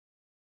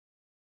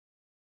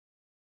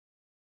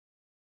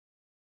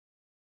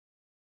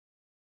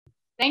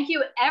Thank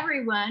you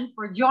everyone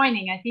for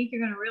joining. I think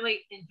you're going to really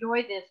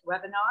enjoy this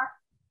webinar.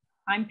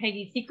 I'm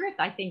Peggy Secret.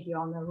 I think you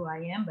all know who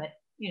I am, but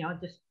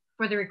just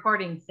for the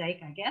recording's sake,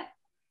 I guess.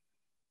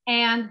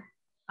 And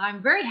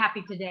I'm very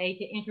happy today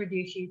to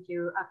introduce you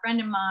to a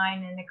friend of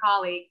mine and a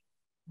colleague,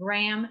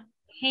 Graeme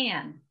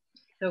Hand.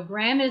 So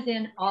Graeme is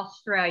in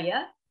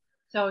Australia.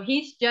 So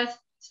he's just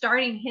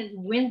starting his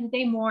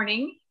Wednesday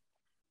morning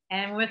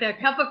and with a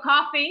cup of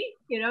coffee,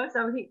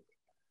 so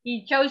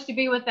he chose to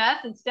be with us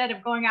instead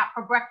of going out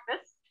for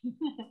breakfast.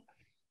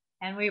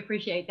 And we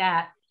appreciate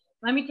that.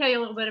 Let me tell you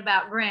a little bit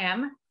about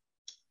Graeme,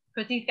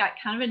 because he's got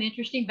kind of an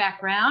interesting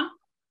background.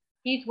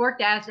 He's worked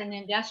as an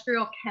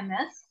industrial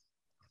chemist,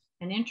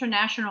 an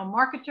international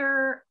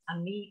marketer, a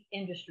meat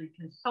industry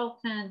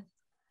consultant,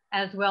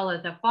 as well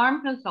as a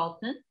farm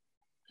consultant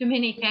to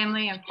many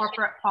family and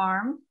corporate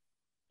farms.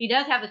 He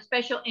does have a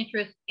special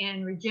interest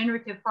in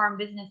regenerative farm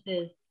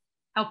businesses,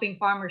 helping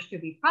farmers to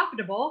be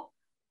profitable.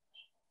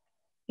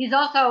 He's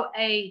also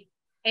a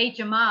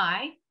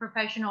HMI,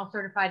 professional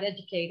certified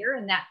educator,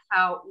 and that's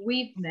how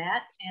we've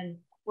met and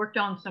worked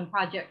on some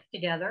projects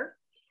together.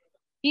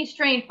 He's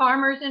trained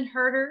farmers and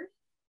herders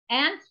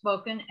and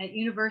spoken at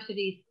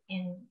universities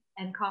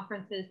and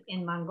conferences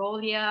in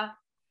Mongolia,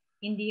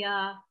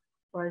 India,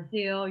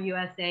 Brazil,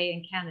 USA,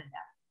 and Canada.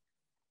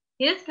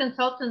 His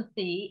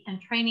consultancy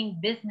and training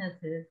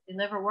businesses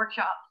deliver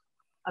workshops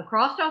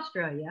across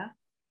Australia,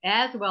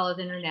 as well as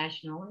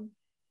internationally,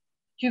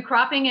 to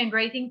cropping and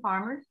grazing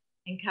farmers,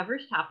 and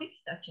covers topics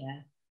such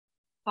as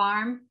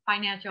farm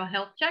financial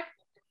health checks,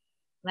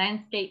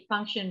 landscape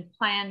function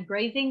plan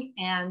grazing,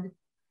 and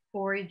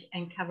forage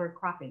and cover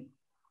cropping.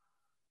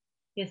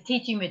 His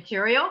teaching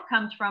material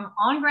comes from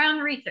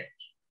on-ground research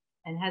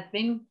and has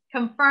been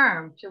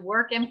confirmed to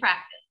work in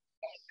practice.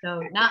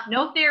 So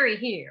no theory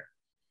here.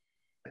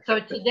 So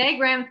today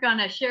Graeme's going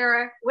to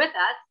share with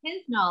us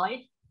his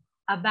knowledge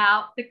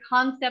about the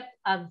concept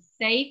of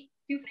safe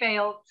to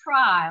fail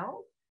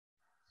trials,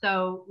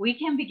 so we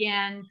can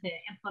begin to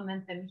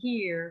implement them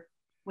here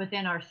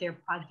within our SARE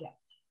project.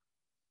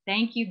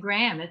 Thank you,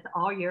 Graeme. It's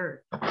all yours.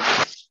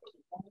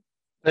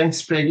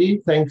 Thanks,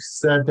 Peggy. Thanks,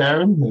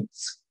 Darren.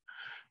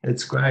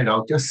 It's great.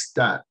 I'll just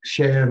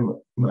share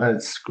my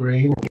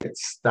screen and get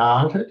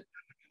started.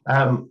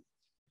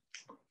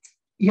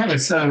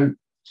 So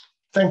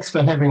thanks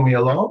for having me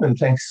along, and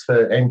thanks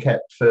for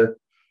NCAT for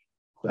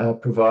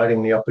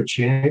providing the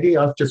opportunity.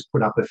 I've just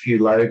put up a few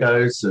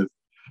logos of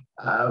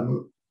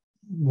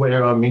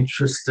where I'm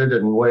interested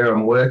and where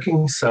I'm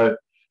working. So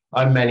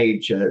I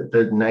manage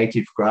the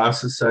Native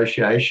Grass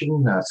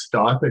Association,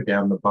 STIPA,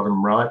 down the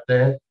bottom right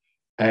there,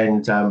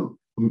 and on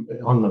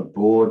the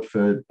board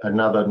for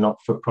another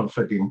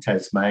not-for-profit in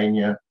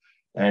Tasmania,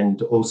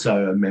 and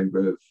also a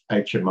member of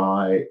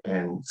HMI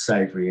and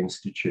Savory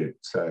Institute.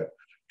 So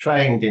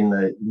trained in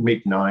the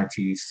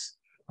mid-90s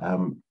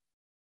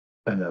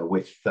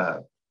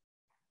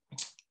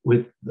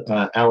with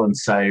Alan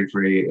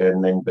Savory,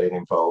 and then been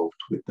involved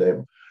with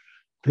them.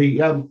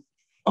 I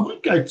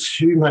won't go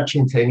too much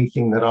into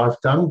anything that I've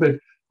done, but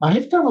I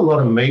have done a lot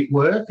of meat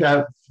work,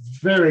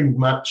 very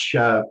much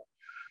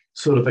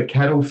sort of a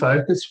cattle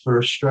focus for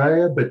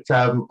Australia, but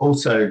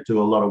also do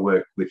a lot of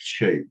work with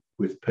sheep,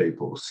 with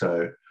people.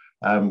 So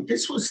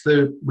this was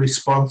the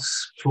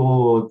response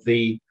for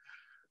the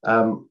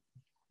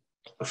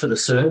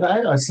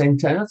survey I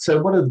sent out. So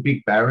what are the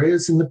big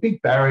barriers? And the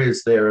big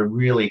barriers there are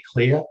really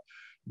clear.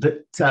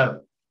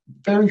 That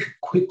very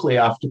quickly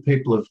after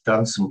people have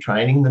done some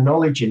training, the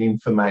knowledge and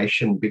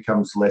information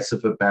becomes less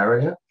of a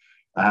barrier,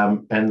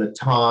 and the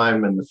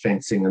time and the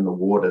fencing and the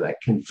water,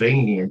 that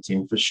convenient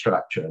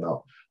infrastructure, and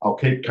I'll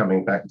keep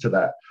coming back to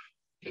that.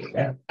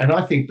 Yeah. And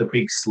I think the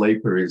big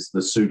sleeper is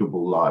the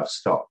suitable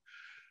livestock.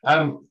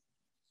 A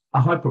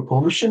high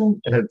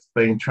proportion have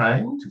been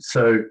trained,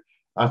 so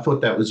I thought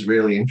that was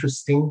really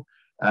interesting,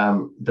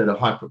 that a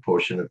high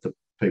proportion of the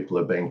people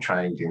are being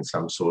trained in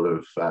some sort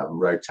of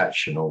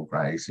rotational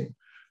grazing.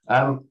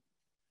 I've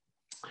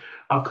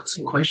got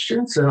some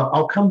questions, and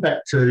I'll come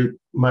back to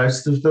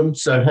most of them.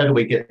 So how do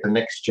we get the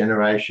next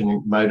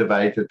generation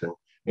motivated and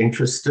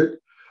interested?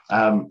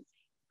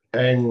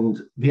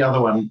 And the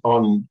other one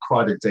on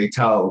quite a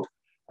detailed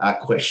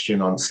question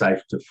on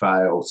safe to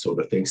fail sort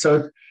of thing.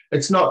 So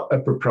it's not a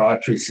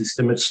proprietary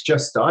system. It's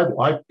just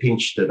I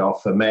pinched it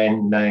off a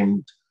man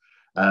named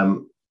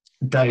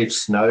Dave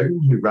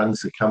Snowden, who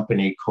runs a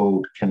company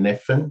called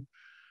Cynefin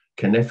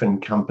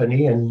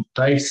Company, and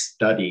they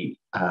study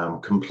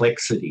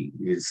complexity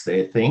is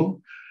their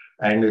thing,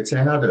 and it's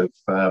out of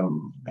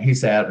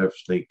he's out of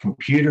the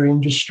computer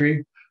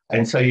industry,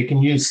 and so you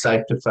can use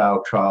safe to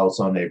fail trials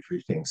on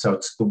everything. So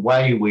it's the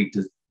way we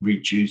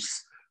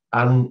reduce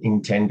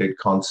unintended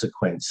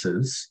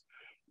consequences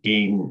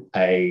in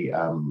a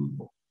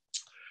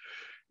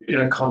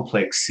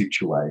complex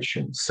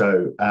situation.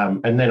 So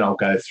and then I'll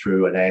go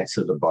through and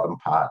answer the bottom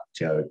part.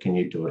 Can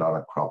you do it on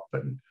a crop,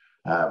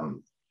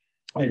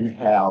 and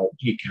how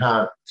you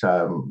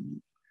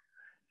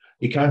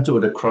can't do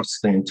it across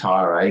the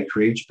entire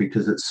acreage,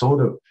 because it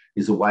sort of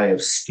is a way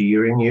of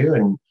steering you,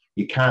 and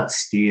you can't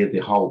steer the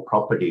whole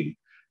property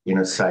in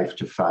a safe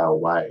to fail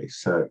way.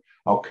 So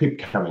I'll keep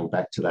coming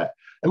back to that.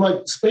 Am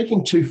I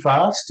speaking too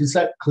fast? Is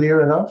that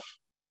clear enough?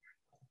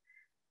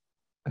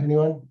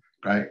 Anyone?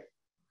 Great.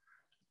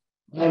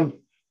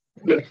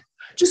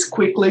 Just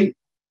quickly,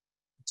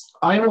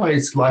 I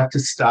always like to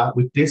start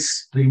with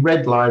this. The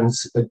red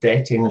line's a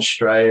debt in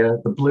Australia,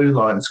 the blue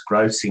line's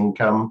gross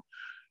income,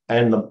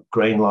 and the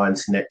green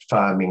line's net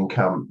farm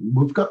income.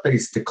 We've got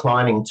these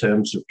declining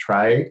terms of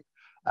trade,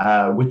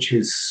 which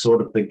is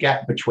sort of the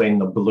gap between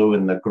the blue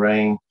and the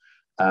green,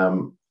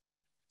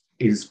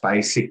 is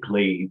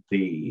basically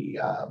the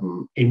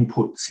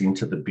inputs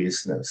into the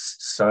business.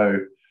 So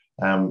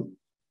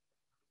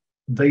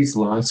these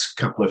last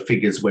couple of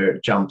figures where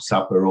it jumps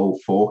up are all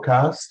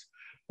forecast.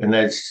 And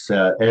as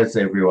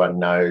everyone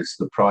knows,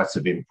 the price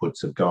of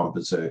inputs have gone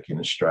berserk in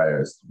Australia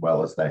as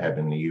well as they have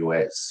in the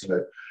US.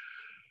 So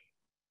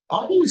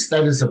I use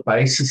that as a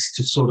basis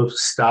to sort of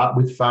start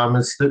with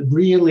farmers that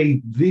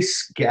really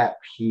this gap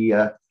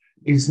here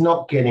is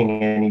not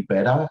getting any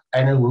better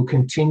and it will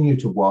continue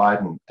to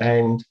widen.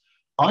 And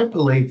I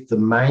believe the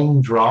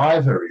main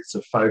driver is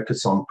a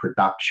focus on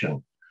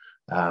production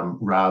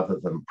rather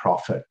than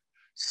profit.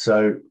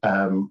 So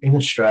in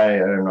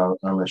Australia, and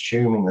I'm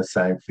assuming the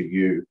same for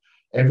you,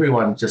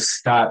 everyone just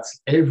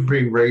starts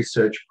every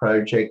research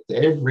project,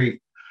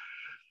 every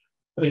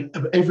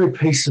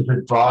piece of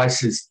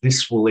advice is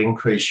this will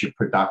increase your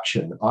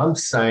production. I'm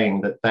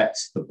saying that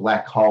that's the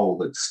black hole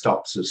that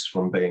stops us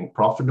from being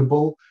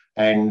profitable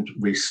and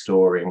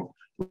restoring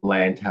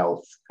land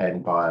health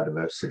and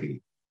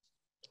biodiversity.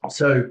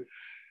 So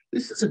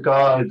this is a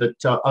guy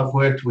that I've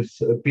worked with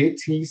a bit.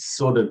 He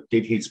sort of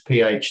did his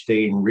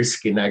PhD in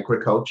risk in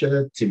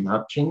agriculture, Tim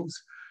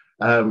Hutchings,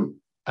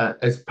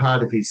 as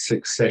part of his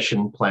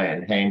succession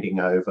plan,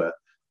 handing over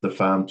the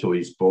farm to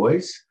his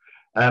boys.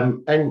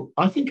 And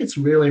I think it's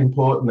really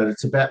important that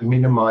it's about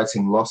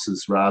minimising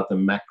losses rather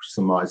than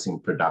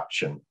maximising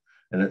production.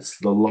 And it's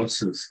the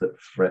losses that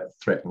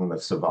threaten the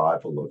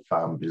survival of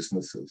farm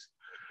businesses.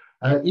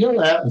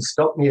 You're out and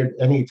stop me at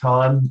any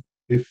time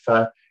if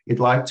you'd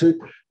like to.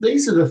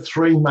 These are the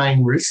three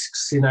main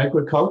risks in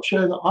agriculture.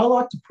 And I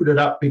like to put it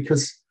up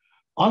because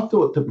I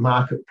thought that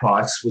market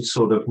price was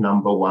sort of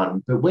number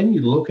one. But when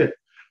you look at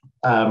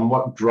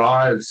what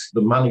drives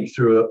the money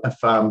through a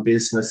farm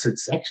business,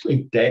 it's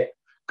actually debt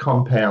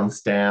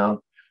compounds down,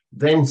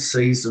 then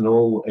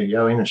seasonal.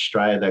 In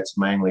Australia, that's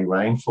mainly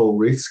rainfall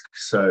risk.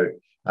 So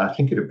I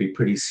think it'd be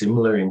pretty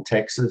similar in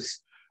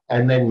Texas.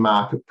 And then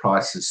market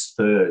prices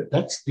third.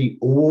 That's the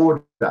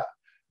order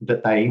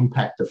that they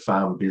impact a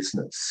farm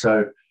business.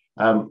 So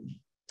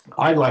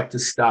I like to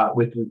start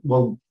with,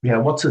 well,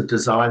 what's a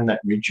design that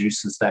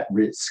reduces that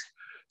risk?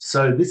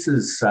 So this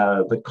is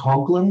the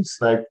Coghlan's.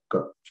 They've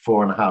got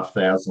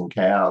 4,500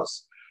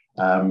 cows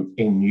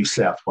in New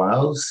South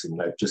Wales, and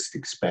they've just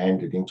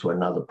expanded into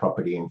another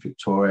property in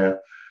Victoria.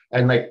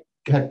 And they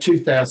had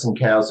 2,000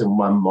 cows in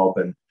one mob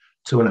and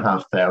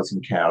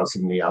 2,500 cows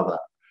in the other.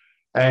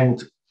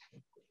 And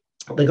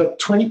they got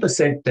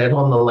 20% debt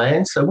on the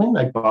land. So when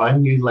they buy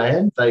new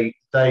land, they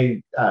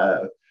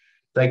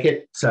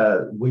get,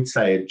 we'd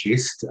say a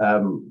gist,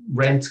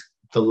 rent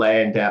the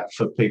land out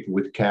for people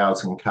with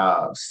cows and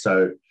calves.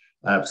 So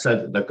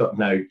that they've got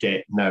no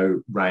debt,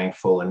 no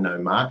rainfall and no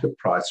market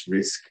price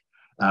risk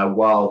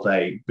while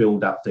they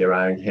build up their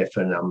own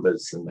heifer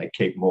numbers and they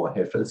keep more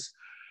heifers.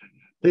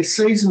 Their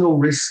seasonal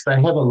risks, they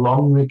have a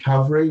long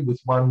recovery with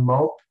one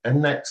mob,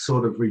 and that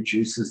sort of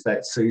reduces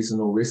that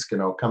seasonal risk,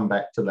 and I'll come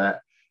back to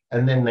that.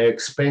 And then their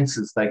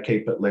expenses, they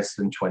keep at less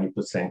than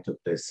 20% of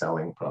their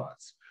selling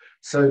price.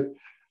 So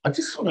I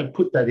just want to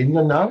put that in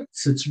the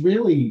notes. It's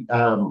really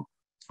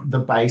the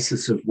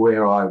basis of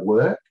where I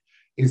work,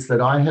 is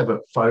that I have a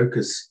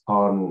focus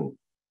on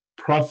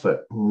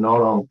profit,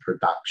 not on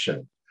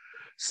production.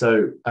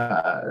 So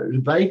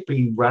they'd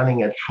be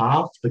running at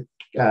half the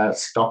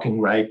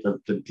stocking rate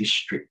of the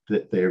district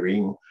that they're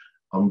in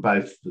on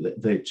both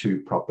their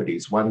two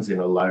properties. One's in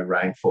a low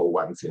rainfall,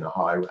 one's in a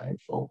high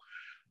rainfall.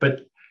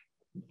 But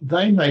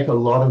they make a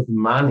lot of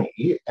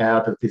money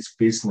out of this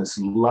business,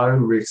 low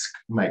risk,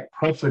 make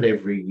profit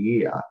every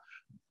year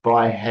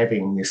by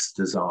having this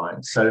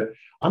design. So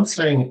I'm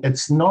saying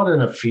it's not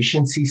an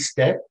efficiency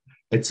step,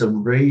 it's a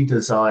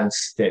redesign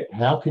step.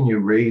 How can you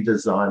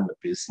redesign the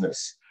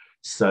business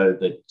so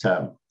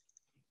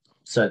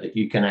that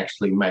you can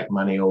actually make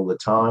money all the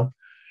time?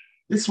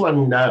 This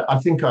one, I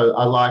think I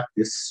like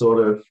this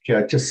sort of,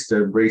 just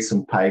a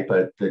recent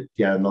paper that,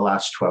 in the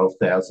last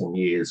 12,000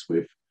 years,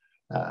 we've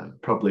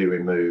probably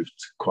removed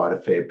quite a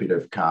fair bit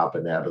of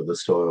carbon out of the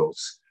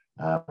soils,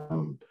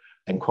 and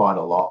quite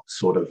a lot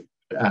sort of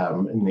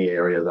in the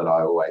area that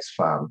I always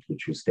farmed,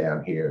 which was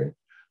down here in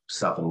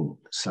southern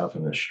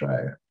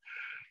Australia.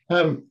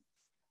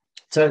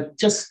 So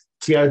just,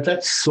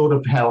 that's sort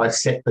of how I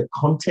set the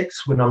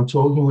context when I'm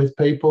talking with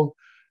people.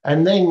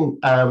 And then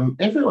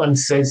everyone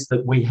says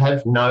that we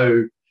have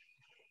no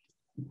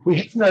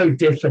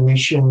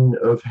definition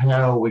of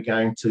how we're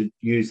going to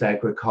use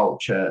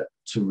agriculture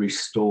to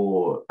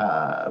restore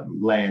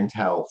land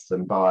health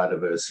and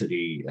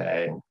biodiversity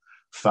and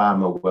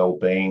farmer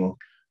well-being.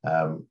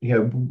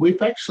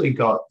 We've actually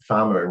got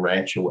farmer and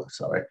rancher,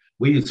 sorry,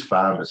 we use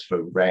farmers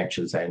for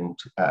ranchers and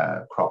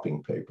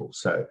cropping people.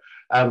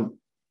 But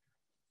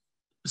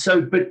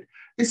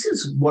this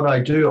is what I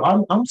do.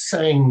 I'm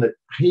saying that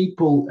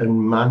people and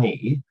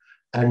money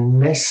are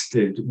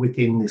nested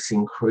within this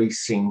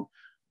increasing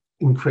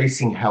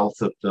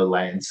health of the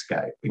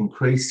landscape,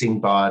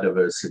 increasing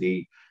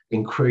biodiversity,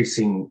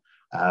 increasing,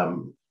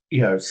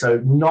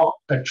 so not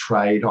a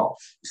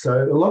trade-off.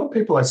 So a lot of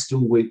people I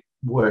still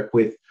work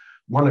with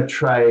want to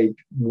trade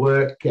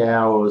work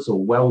hours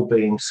or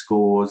well-being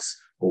scores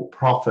or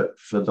profit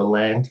for the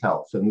land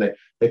health. And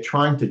they're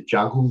trying to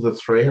juggle the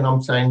three. And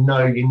I'm saying,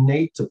 no, you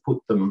need to put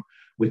them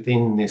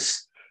within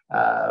this,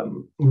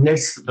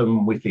 nest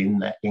them within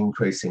that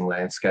increasing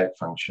landscape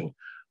function.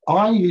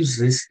 I use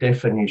this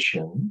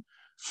definition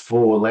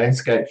for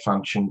landscape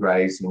function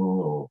grazing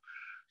or,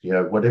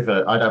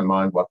 whatever. I don't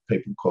mind what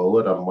people call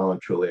it. I'm well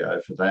and truly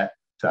over that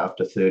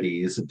after 30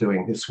 years of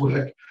doing this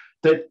work.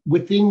 That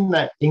within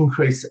that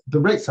increase, the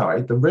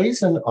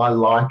reason I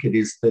like it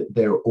is that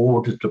they're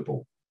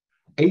auditable.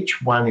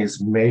 Each one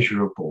is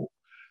measurable.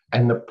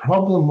 And the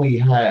problem we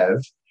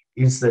have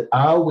is that,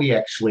 are we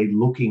actually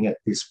looking at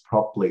this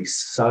properly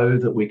so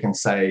that we can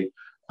say,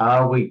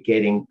 are we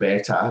getting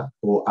better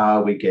or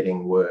are we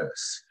getting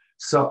worse?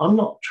 So I'm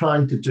not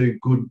trying to do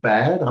good,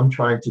 bad. I'm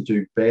trying to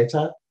do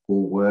better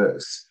or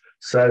worse.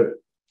 So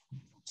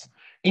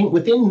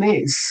within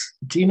this,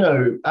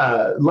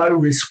 low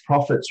risk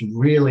profit's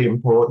really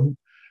important.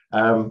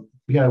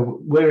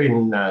 We're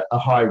in a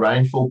high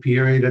rainfall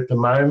period at the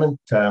moment.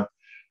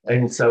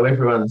 And so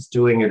everyone's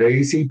doing it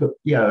easy, but,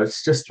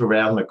 it's just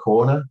around the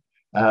corner,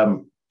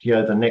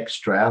 the next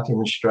drought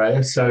in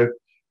Australia. So,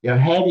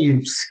 how do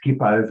you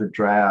skip over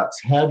droughts?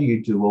 How do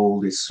you do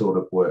all this sort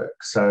of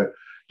work? So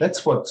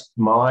that's what's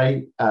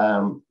my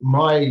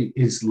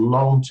is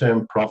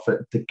long-term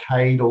profit,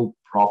 decadal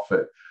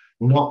profit,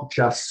 not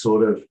just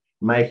sort of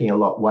making a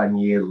lot one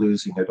year,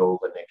 losing it all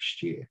the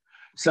next year.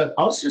 So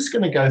I was just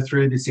going to go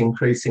through this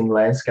increasing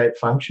landscape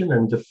function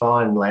and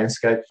define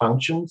landscape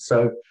function.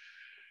 So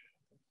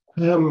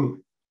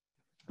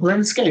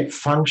landscape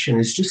function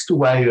is just a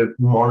way of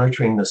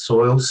monitoring the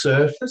soil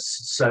surface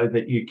so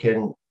that you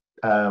can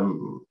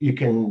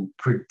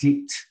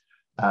predict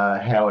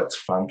how it's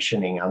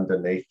functioning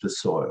underneath the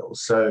soil.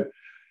 So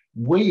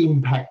we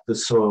impact the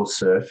soil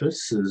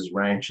surface as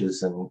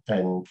ranchers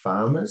and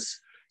farmers.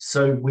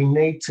 So we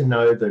need to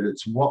know that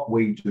it's what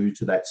we do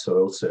to that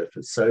soil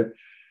surface. So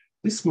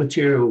this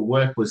material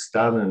work was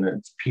done and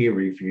it's peer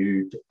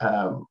reviewed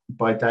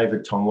by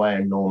David Tongway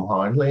and Norm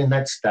Hindley, and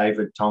that's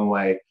David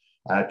Tongway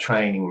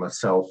training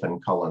myself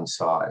and Colin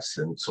Seiss,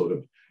 and sort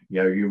of,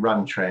 you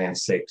run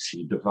transects,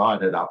 you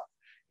divide it up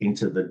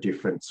into the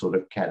different sort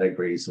of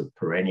categories of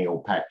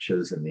perennial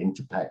patches and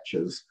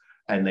interpatches,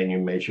 and then you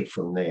measure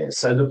from there.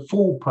 So the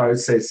full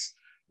process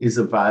is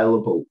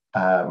available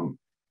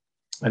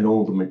and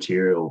all the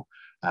material,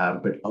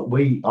 but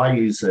I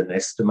use an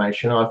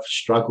estimation. I've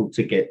struggled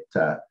to get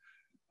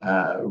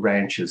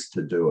ranchers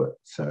to do it.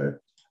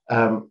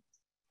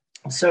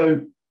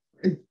 So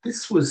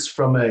this was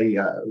from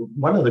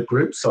one of the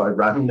groups I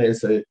run.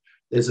 There's a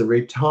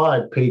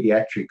retired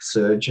paediatric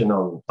surgeon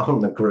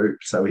on the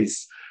group. So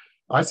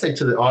I said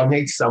I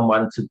need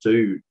someone to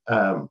do.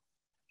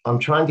 I'm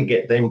trying to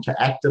get them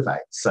to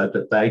activate so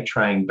that they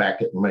train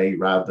back at me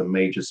rather than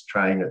me just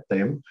train at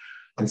them.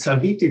 And so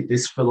he did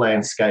this for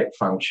landscape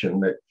function.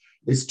 That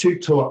there's two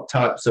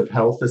types of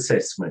health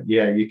assessment.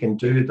 You can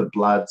do the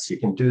bloods, you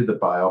can do the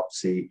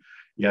biopsy,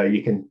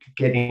 you can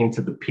get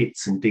into the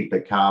pits and dig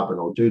the carbon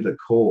or do the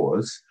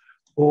cores,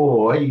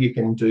 or you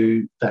can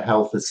do the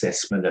health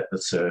assessment at the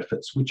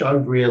surface, which I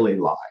really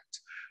liked.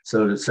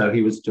 So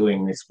he was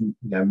doing this,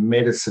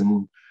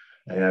 medicine,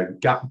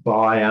 gut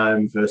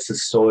biome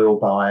versus soil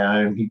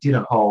biome. He did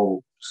a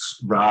whole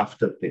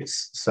raft of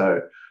this.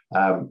 So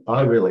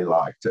I really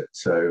liked it.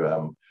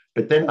 So,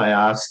 but then I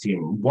asked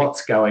him,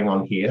 what's going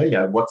on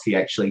here? What's he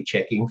actually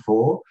checking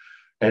for?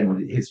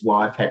 And his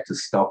wife had to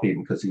stop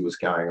him because he was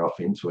going off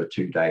into a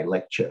 2-day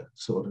lecture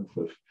sort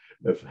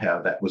of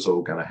how that was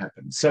all going to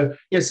happen. So,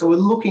 so we're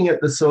looking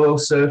at the soil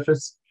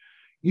surface.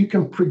 You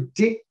can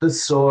predict the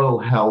soil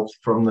health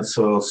from the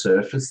soil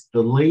surface.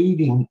 The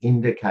leading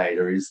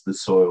indicator is the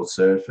soil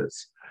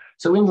surface.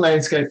 So in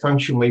landscape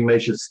function, we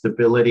measure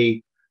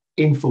stability,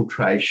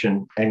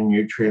 infiltration, and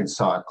nutrient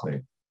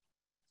cycling.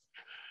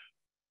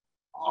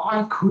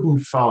 I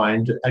couldn't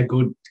find a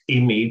good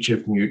image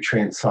of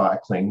nutrient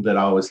cycling that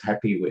I was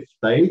happy with.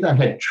 They either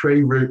had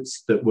tree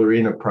roots that were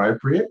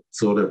inappropriate,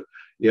 sort of,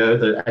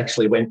 that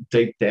actually went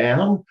deep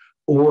down,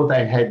 or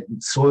they had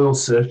soil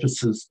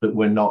surfaces that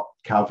were not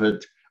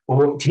covered,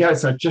 so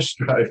it just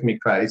drove me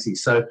crazy.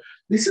 So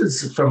this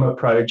is from a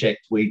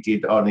project we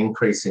did on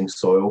increasing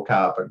soil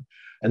carbon,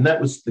 and that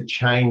was the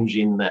change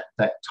in that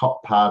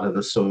top part of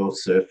the soil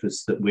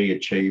surface that we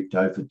achieved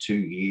over 2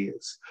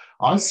 years.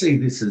 I see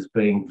this as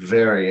being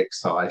very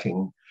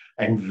exciting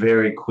and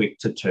very quick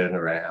to turn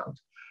around.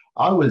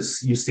 I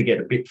used to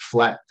get a bit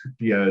flat,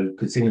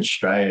 because in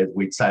Australia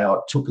we'd say, it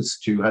took us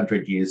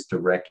 200 years to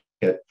wreck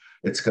it.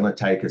 it's going to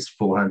take us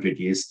 400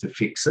 years to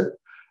fix it.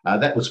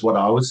 That was what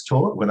I was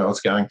taught when I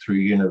was going through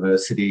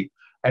university.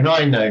 And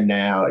I know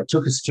now it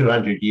took us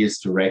 200 years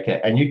to wreck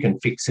it, and you can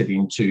fix it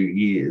in 2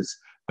 years,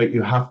 but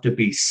you have to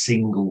be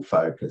single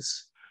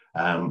focus.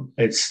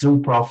 It's still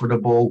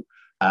profitable,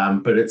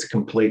 but it's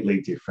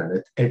completely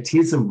different. It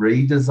is a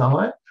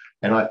redesign,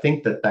 and I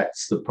think that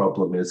that's the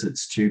problem, is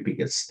it's too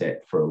big a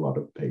step for a lot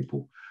of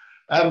people.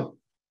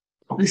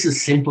 This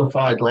is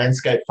simplified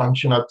landscape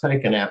function. I've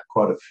taken out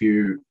quite a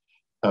few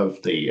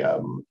of the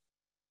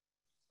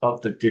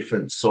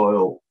different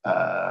soil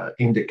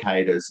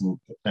indicators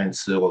and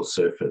soil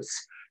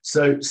surface.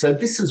 So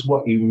this is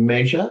what you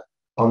measure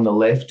on the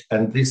left,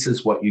 and this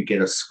is what you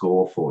get a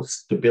score for: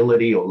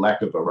 stability or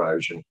lack of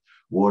erosion,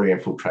 water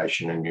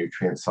infiltration, and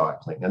nutrient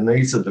cycling. And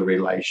these are the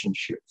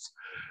relationships.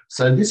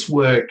 So this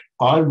work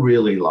I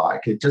really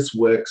like. It just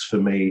works for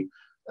me.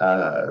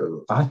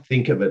 I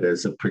think of it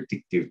as a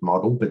predictive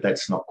model, but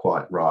that's not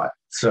quite right.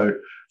 So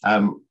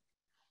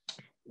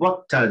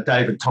what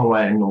David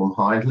Tongway and Norm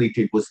Hindley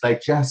did was they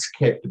just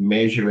kept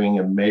measuring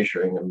and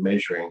measuring and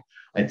measuring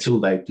until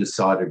they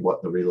decided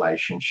what the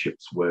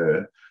relationships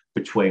were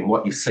between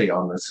what you see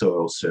on the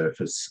soil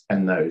surface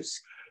and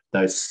those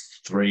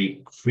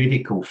three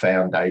critical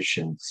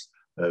foundations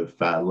of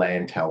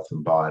land health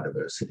and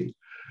biodiversity.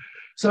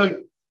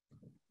 So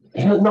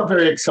not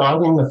very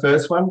exciting, the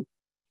first one.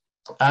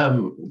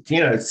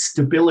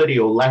 Stability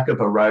or lack of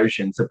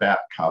erosion is about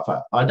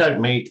cover. I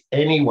don't meet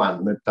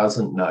anyone that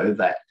doesn't know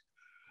that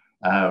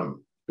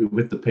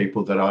with the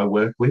people that I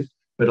work with,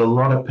 but a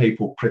lot of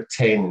people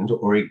pretend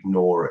or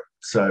ignore it.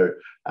 So,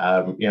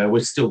 we're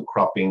still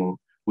cropping,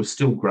 we're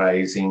still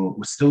grazing,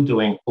 we're still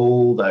doing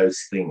all those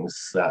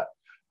things that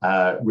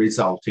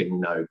result in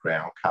no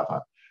ground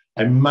cover.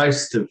 And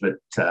most of it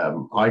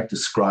I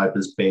describe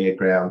as bare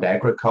ground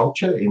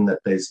agriculture, in that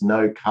there's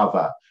no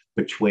cover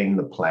between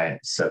the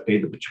plants, so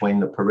either between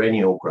the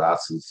perennial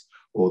grasses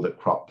or the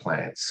crop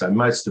plants. So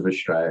most of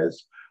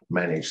Australia's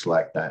managed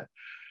like that.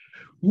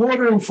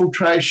 Water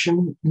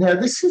infiltration, now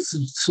this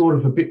is sort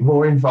of a bit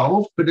more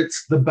involved, but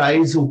it's the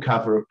basal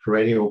cover of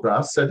perennial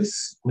grass. So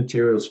this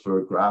material is for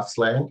a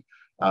grassland.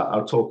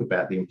 I'll talk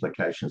about the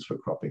implications for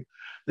cropping.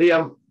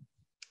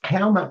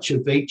 How much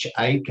of each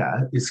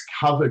acre is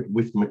covered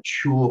with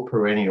mature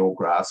perennial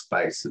grass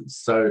bases?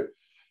 So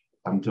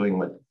I'm doing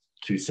my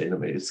 2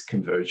 centimetres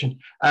conversion.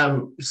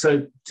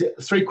 So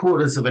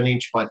 3/4 of an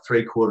inch by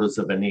 3/4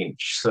 of an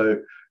inch.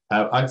 So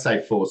I'd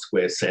say 4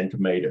 square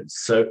centimetres.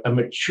 So a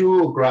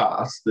mature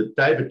grass that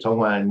David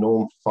Tongway and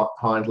Norm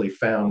Hindley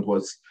found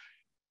was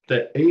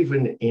that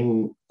even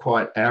in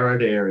quite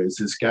arid areas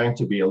is going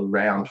to be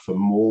around for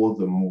more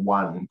than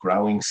one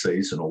growing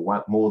season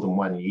or more than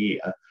 1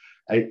 year.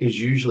 It is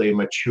usually a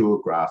mature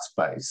grass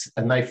base.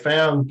 And they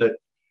found that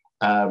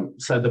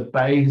so the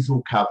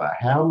basal cover,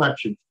 how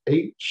much of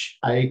each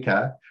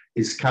acre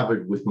is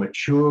covered with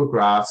mature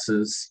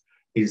grasses,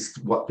 is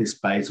what this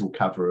basal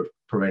cover of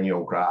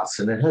perennial grass.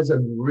 And it has a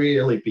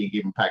really big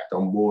impact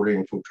on water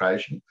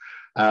infiltration.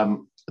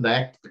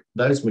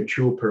 Those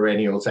mature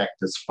perennials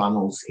act as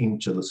funnels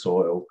into the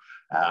soil.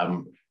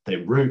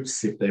 Their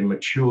roots, if they're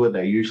mature,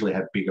 they usually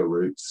have bigger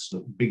roots,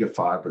 bigger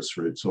fibrous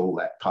roots, all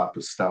that type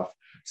of stuff.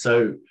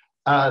 So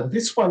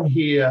this one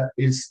here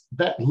is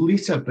that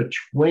litter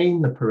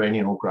between the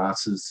perennial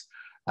grasses.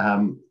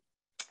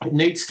 It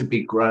needs to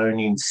be grown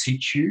in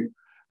situ,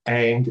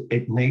 and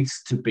it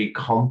needs to be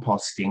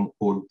composting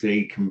or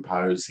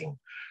decomposing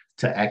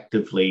to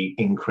actively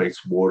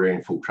increase water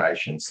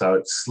infiltration. So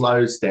it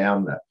slows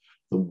down the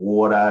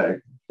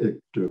water,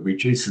 it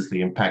reduces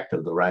the impact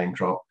of the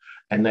raindrop,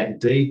 and that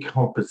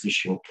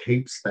decomposition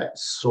keeps that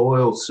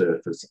soil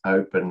surface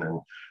open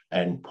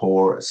and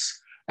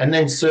porous. And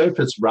then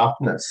surface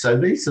roughness. So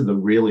these are the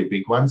really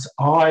big ones.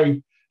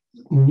 I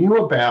knew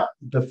about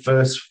the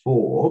first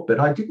 4, but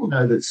I didn't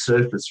know that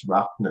surface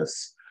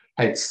roughness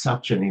had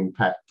such an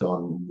impact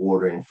on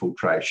water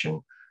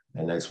infiltration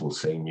and, as we'll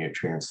see,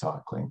 nutrient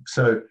cycling.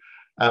 So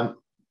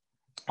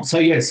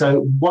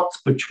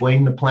what's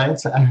between the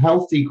plants? A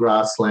healthy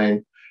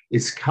grassland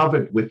is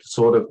covered with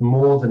sort of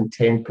more than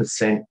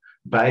 10%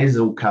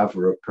 basal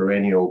cover of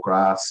perennial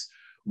grass,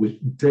 with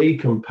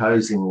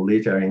decomposing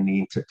litter in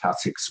the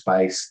intertussock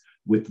space,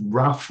 with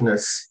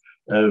roughness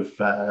of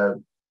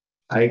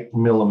 8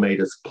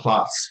 millimetres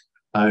plus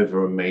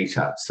over a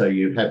metre. So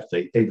you have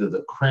either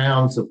the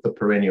crowns of the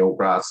perennial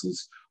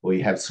grasses, or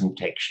you have some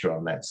texture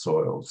on that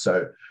soil.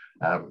 So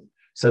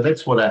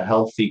that's what a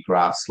healthy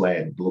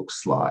grassland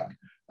looks like.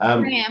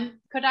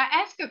 Graeme, could I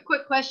ask a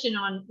quick question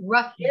on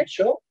roughness? Yeah,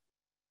 sure.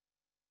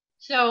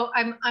 So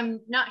I'm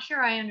not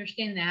sure I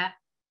understand that.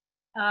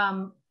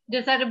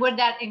 Would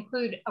that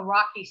include a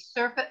rocky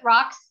surface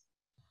rocks,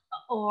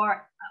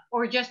 or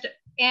just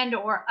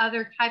or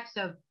other types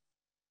of,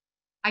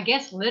 I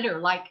guess, litter,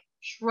 like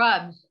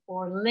shrubs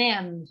or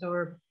limbs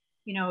or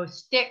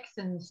sticks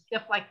and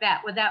stuff like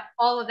that? Would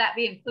all of that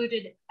be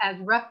included as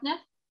roughness?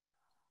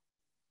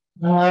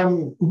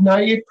 No,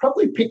 you'd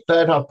probably pick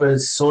that up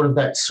as sort of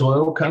that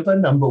soil cover,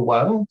 number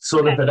one.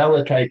 Sort of it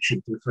allocates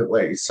it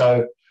differently.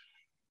 So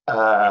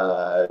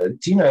do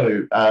you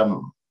know,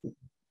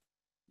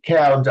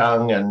 cow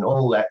dung and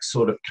all that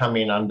sort of come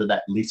in under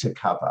that litter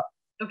cover.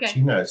 Okay.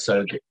 You know,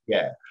 so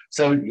yeah.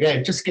 So yeah,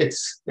 it just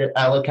gets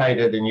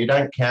allocated and you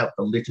don't count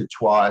the litter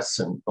twice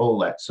and all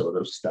that sort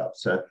of stuff.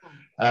 So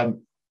I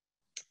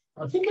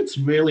think it's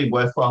really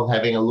worthwhile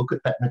having a look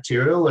at that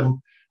material. And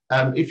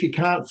if you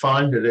can't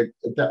find it,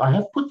 I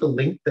have put the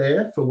link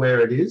there for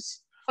where it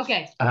is.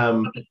 Okay.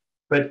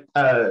 But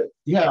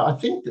yeah, I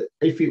think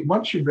that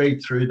once you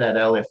read through that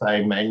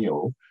LFA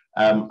manual,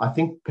 I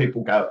think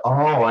people go,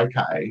 oh,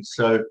 okay.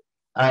 So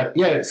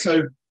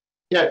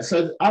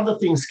so other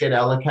things get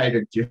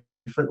allocated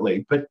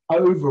differently. But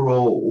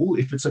overall,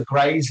 if it's a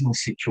grazing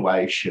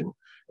situation,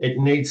 it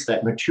needs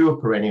that mature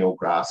perennial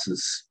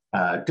grasses,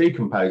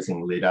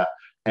 decomposing litter,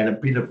 and a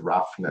bit of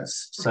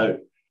roughness. So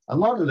a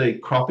lot of the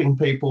cropping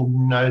people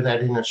know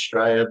that in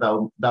Australia,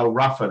 they'll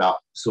rough it up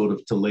sort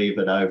of to leave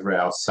it over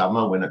our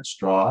summer when it's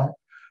dry.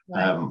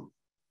 Right.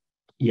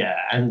 Yeah,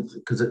 and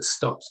because it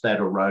stops that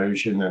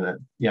erosion and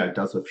it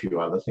does a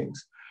few other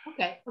things.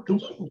 Okay.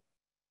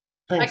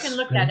 Thanks. I can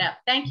look that up.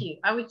 Thank you.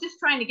 I was just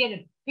trying to get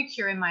a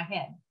picture in my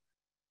head.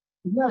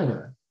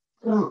 Yeah.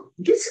 Well,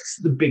 this is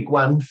the big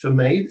one for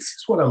me. This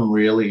is what I'm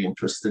really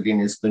interested in,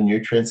 is the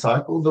nutrient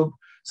cycle, the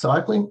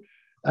cycling.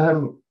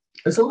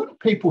 There's a lot of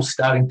people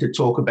starting to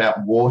talk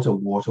about water,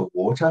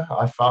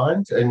 I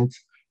find. And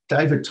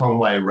David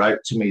Tongway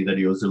wrote to me that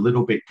he was a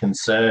little bit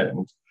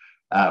concerned.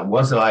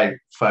 Was I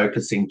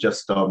focusing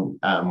just on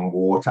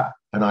water?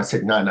 And I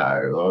said,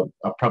 no,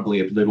 I'm probably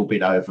a little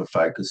bit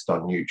over-focused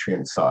on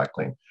nutrient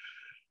cycling.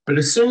 But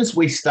as soon as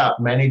we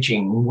start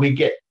managing, we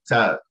get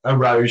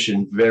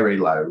erosion very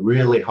low,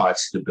 really high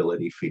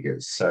stability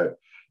figures.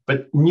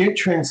 But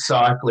nutrient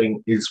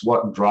cycling is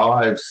what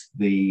drives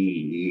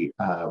the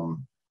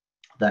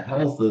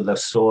health of the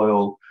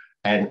soil,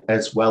 and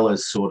as well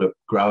as sort of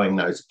growing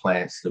those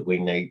plants that we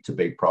need to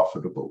be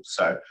profitable.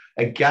 So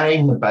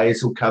again, the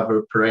basal cover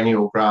of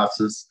perennial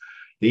grasses,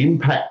 the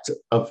impact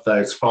of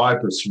those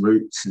fibrous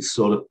roots is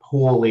sort of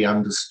poorly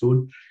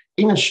understood.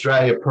 In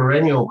Australia,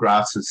 perennial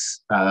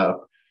grasses,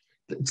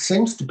 it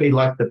seems to be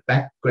like the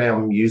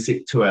background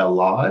music to our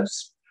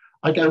lives.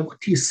 I go, what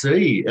do you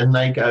see? And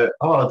they go,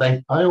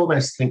 I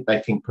almost think they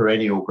think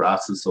perennial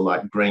grasses are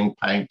like green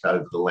paint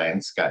over the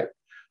landscape.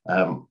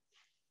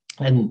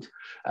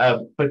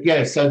 But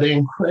yeah, so they're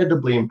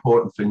incredibly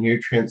important for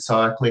nutrient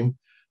cycling.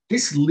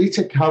 This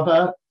litter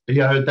cover,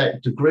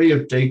 that degree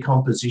of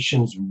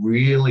decomposition is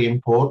really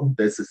important.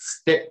 There's a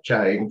step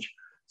change.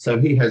 So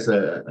he has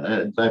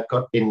they've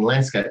got in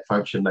landscape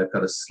function, they've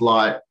got a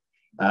slight,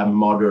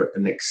 moderate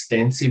and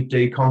extensive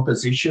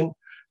decomposition.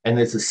 And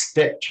there's a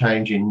step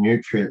change in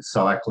nutrient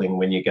cycling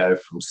when you go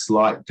from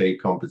slight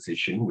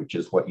decomposition, which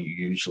is what you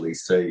usually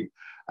see,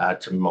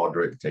 to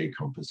moderate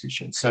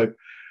decomposition. So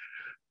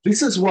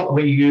this is what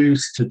we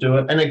use to do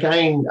it. And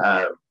again,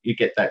 you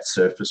get that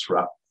surface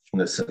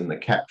roughness and the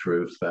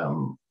capture of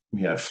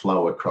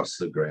flow across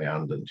the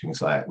ground and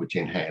things like that, which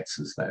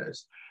enhances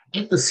those.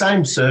 At the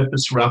same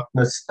surface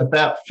roughness,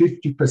 about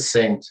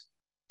 50%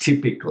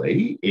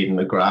 typically in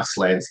the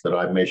grasslands that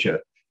I measure,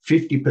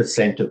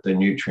 50% of the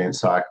nutrient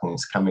cycling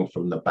is coming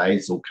from the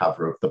basal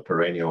cover of the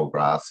perennial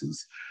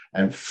grasses,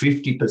 and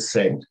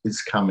 50%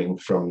 is coming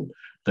from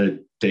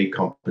the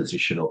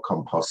decomposition or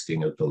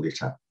composting of the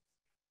litter.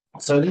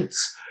 So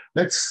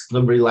that's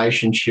the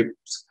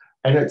relationships,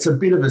 and it's a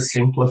bit of a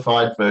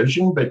simplified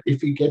version, but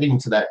if you get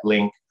into that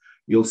link,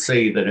 you'll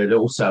see that it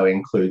also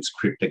includes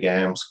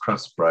cryptogams,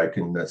 crust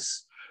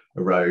brokenness,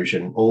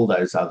 erosion, all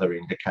those other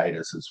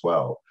indicators as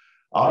well.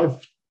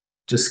 I've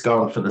just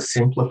gone for the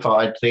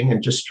simplified thing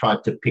and just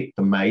tried to pick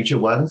the major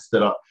ones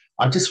that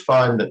I just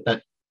find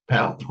that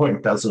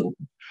PowerPoint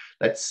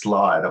that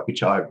slide,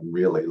 which I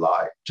really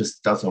like,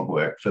 just doesn't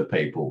work for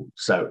people.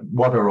 So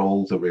what are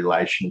all the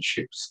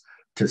relationships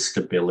to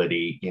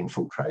stability,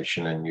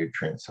 infiltration, and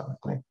nutrient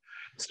cycling?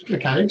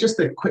 Okay, just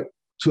a quick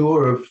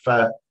tour of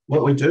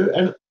what we do.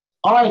 And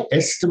I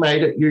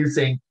estimate it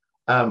using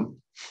a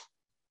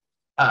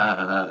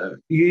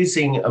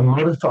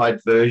modified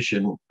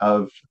version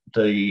of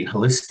the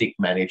holistic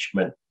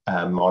management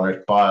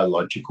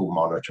biological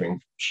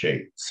monitoring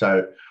sheet.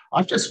 So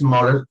I've just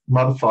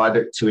modified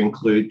it to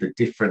include the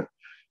different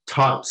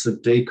types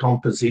of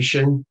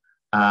decomposition,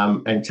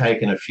 and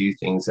taken a few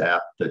things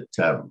out that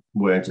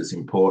weren't as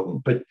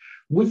important. But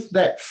with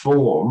that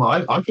form,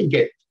 I can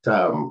get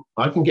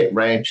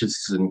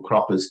ranchers and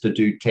croppers to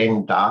do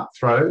 10 dart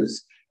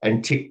throws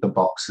and tick the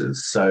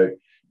boxes. So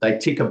they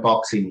tick a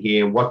box in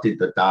here. What did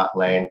the dart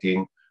land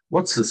in?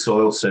 What's the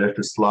soil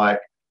surface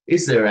like?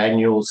 Is there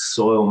annual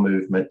soil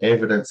movement,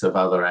 evidence of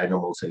other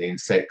animals and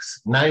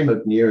insects? Name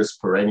of nearest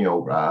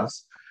perennial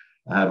grass.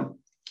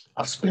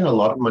 I've spent a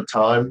lot of my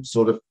time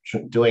sort of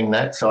doing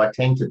that. So I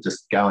tend to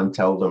just go and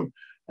tell them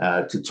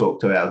to talk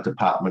to our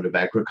Department of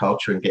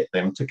Agriculture and get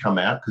them to come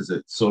out, because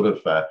it sort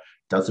of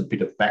does a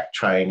bit of back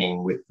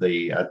training with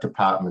the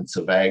departments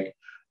of ag.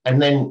 And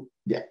then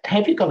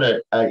have you got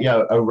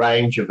a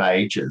range of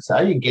ages?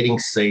 Are you getting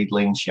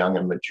seedlings, young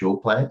and mature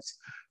plants?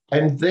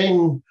 And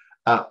then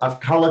I've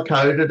color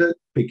coded it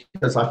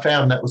because I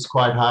found that was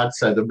quite hard.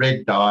 So the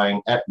red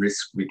dying, at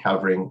risk,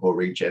 recovering, or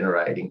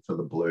regenerating for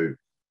the blue.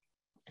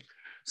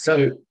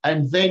 So,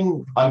 and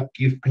then I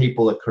give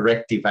people a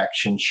corrective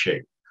action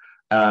sheet.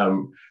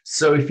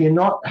 So if you're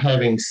not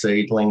having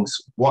seedlings,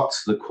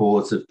 what's the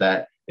cause of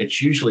that?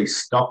 It's usually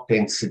stock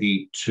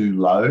density too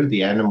low.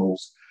 The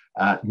animals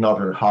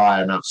not at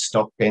high enough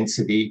stock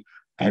density,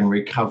 and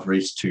recovery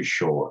is too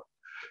short.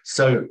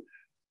 So,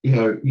 you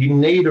know, you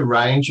need a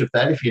range of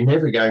that. If you're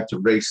never going to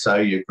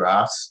resow your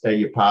grass,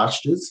 your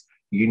pastures,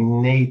 you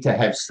need to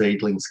have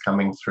seedlings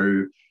coming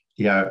through,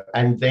 you know.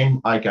 And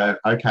then I go,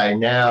 okay,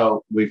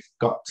 now we've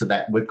got to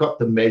that. We've got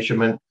the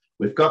measurement,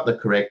 we've got the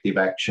corrective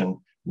action.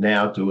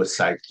 Now do a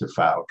safe to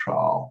fail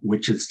trial,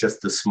 which is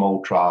just a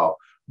small trial.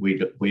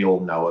 We all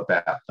know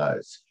about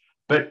those.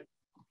 But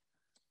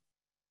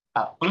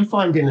I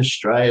find in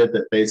Australia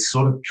that there's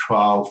sort of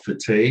trial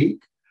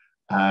fatigue.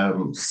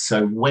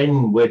 So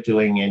when we're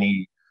doing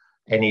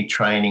any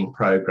training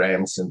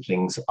programs and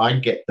things, I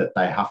get that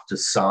they have to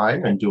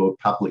sign and do a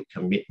public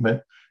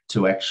commitment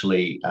to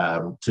actually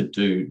to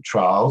do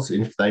trials.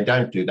 And if they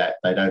don't do that,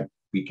 they don't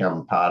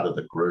become part of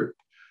the group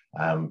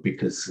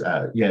because,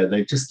 yeah,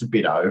 they're just a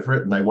bit over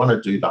it and they want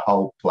to do the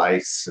whole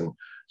place. And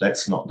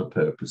that's not the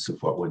purpose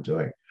of what we're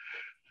doing.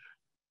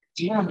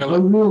 Yeah, I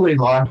really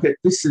like it.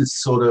 This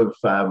is sort of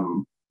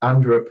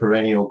under a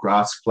perennial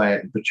grass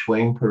plant,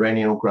 between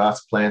perennial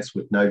grass plants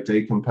with no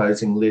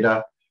decomposing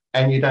litter.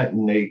 And you don't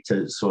need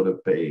to sort of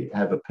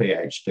have a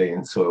PhD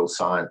in soil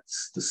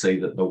science to see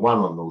that the one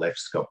on the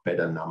left's got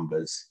better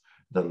numbers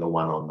than the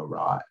one on the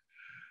right.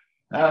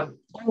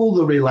 All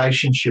the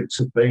relationships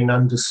have been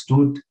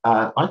understood.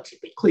 I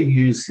typically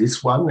use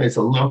this one. There's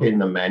a lot in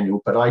the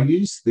manual, but I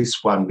use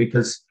this one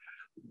because,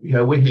 you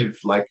know, we have,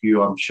 like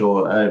you, I'm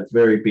sure, a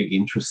very big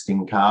interest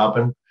in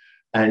carbon.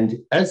 And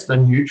as the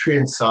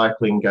nutrient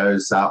cycling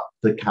goes up,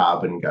 the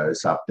carbon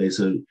goes up. There's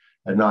a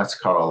nice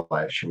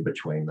correlation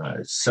between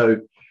those. So,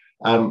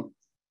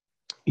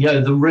 you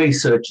know, the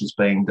research is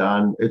being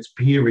done. It's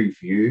peer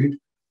reviewed.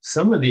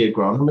 Some of the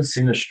agronomists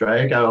in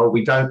Australia go, oh,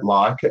 we don't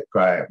like it,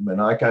 Graeme.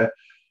 And I go,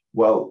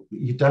 well,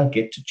 you don't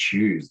get to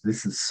choose.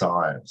 This is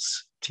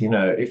science. You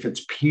know, if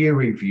it's peer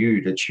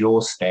reviewed, it's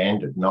your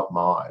standard, not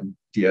mine.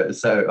 Yeah,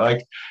 so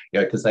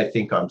because they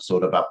think I'm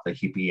sort of up the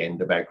hippie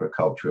end of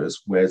agriculture,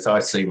 whereas I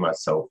see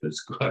myself as,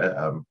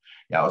 I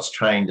was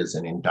trained as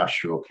an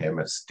industrial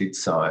chemist, did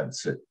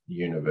science at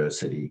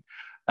university.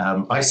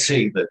 I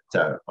see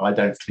that I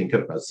don't think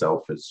of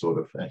myself as sort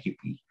of a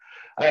hippie.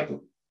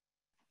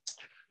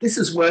 This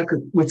is work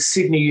with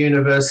Sydney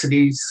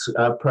University's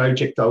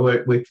project I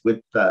worked with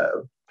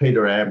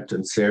Peter Ampt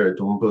and Sarah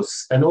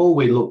Dumbus, and all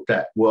we looked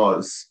at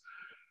was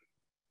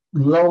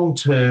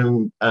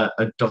long-term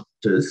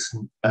adopters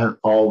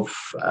of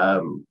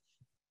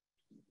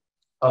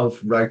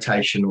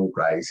rotational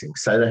grazing.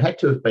 So they had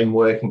to have been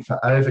working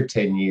for over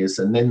 10 years,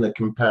 and then the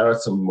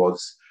comparison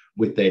was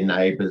with their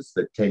neighbours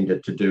that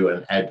tended to do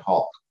an ad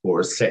hoc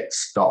or a set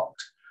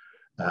stocked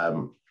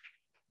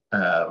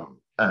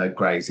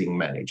grazing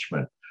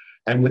management.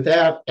 And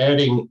without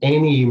adding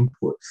any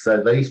input,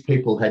 so these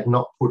people had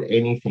not put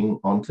anything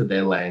onto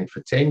their land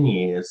for 10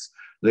 years,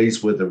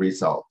 these were the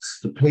results.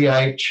 The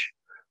pH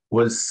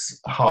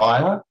was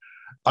higher.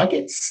 I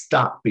get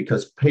stuck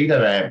because Peter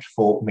Ampt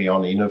fought me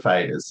on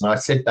innovators, and I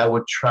said they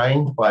were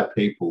trained by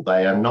people.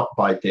 They are not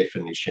by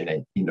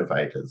definition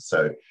innovators.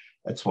 So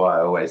that's why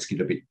I always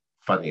get a bit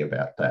funny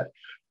about that.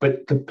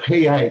 But the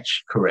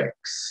pH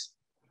corrects.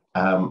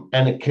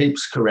 And it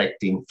keeps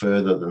correcting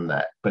further than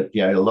that. But,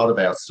 yeah, a lot of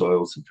our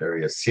soils are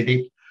very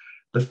acidic.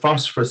 The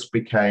phosphorus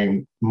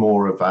became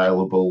more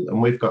available, and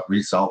we've got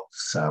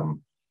results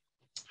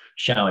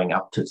showing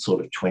up to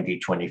sort of 20,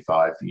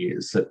 25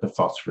 years that the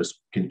phosphorus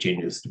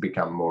continues to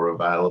become more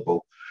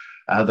available.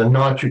 The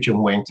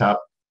nitrogen went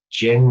up.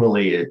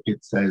 Generally,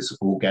 it says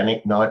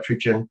organic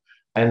nitrogen,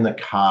 and the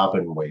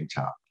carbon went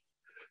up.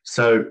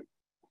 So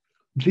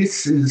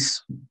this is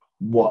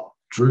what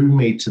drew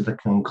me to the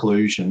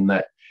conclusion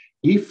that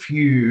if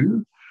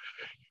you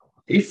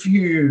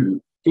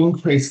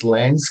increase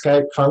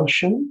landscape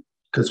function,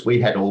 because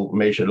we had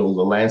measured all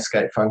the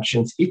landscape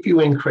functions, if you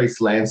increase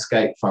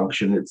landscape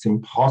function, it's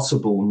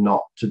impossible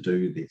not to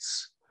do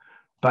this.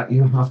 But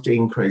you have to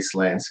increase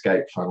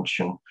landscape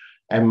function.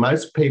 And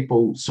most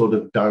people sort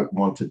of don't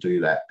want to do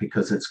that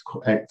because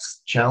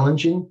it's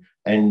challenging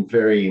and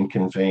very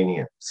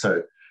inconvenient.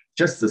 So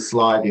just the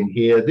slide in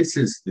here, this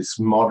is this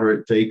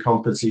moderate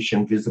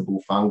decomposition,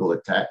 visible fungal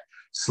attack,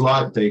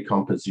 slight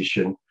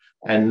decomposition,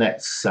 and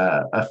that's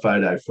a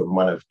photo from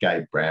one of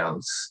Gabe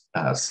Brown's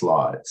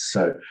slides.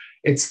 So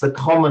it's the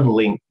common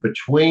link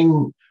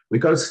between,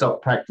 we've got to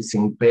stop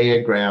practicing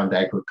bare ground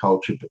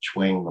agriculture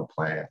between the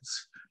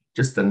plants.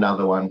 Just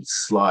another one,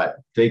 slight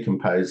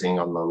decomposing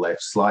on the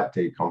left, slight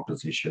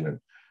decomposition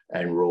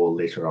and raw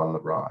litter on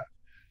the right.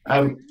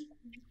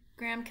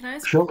 Graeme, can I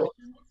ask Sure. a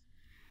question?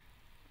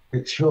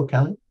 Sure,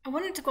 Kelly. I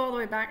wanted to go all the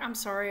way back. I'm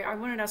sorry. I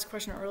wanted to ask a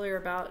question earlier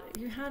about,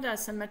 you had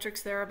some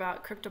metrics there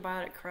about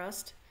cryptobiotic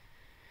crust.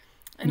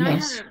 And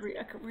Yes.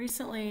 I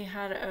recently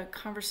had a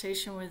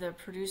conversation with a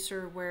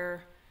producer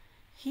where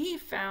he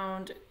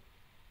found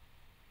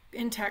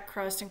intact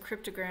crust and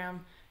cryptogram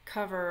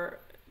cover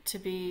to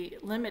be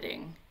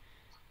limiting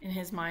in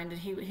his mind,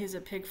 and he's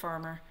a pig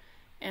farmer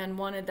and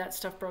wanted that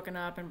stuff broken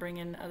up and bring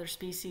in other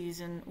species.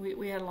 And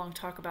we had a long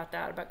talk about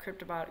that, about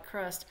cryptobiotic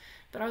crust.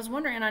 But I was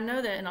wondering, and I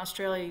know that in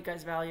Australia you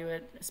guys value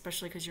it,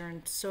 especially because you're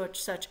in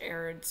such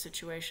arid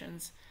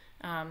situations,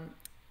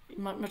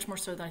 much more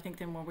so than I think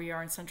than where we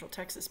are in Central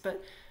Texas.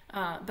 But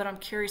I'm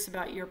curious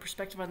about your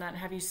perspective on that.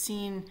 Have you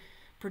seen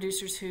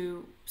producers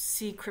who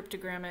see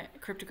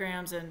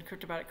cryptograms and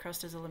cryptobiotic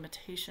crust as a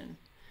limitation?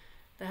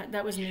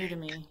 That was new to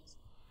me.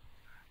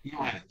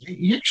 Yeah.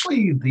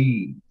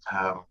 Usually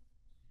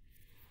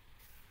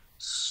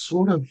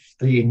sort of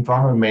the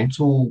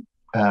environmental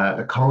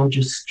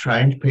ecologists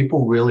trained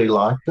people really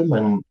like them,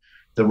 and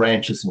the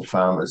ranchers and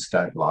farmers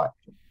don't like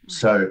them.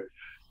 So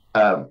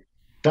um,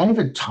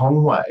 David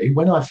Tongway,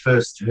 when I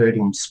first heard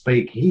him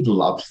speak, he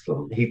loves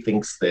them. He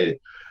thinks they're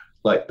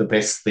like the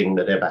best thing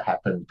that ever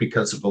happened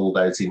because of all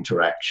those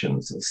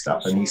interactions and For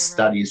stuff, and he sure, right?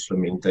 studies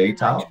them in And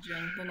detail.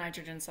 the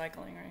nitrogen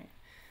cycling, right?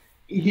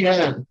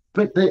 Yeah,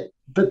 but the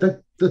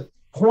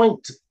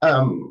point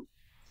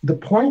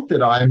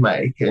that I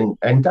make, and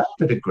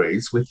David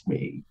agrees with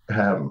me,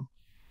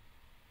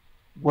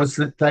 was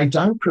that they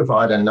don't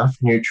provide enough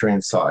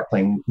nutrient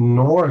cycling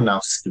nor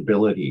enough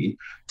stability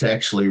to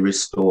actually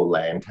restore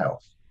land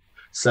health.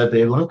 So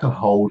they're like a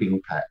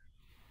holding pattern.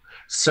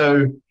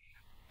 So,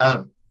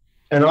 um,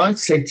 and I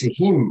said to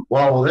him,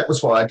 well, that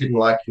was why I didn't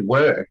like your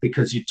work,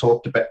 because you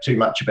talked about too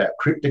much about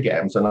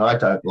cryptogams and I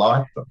don't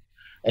like them.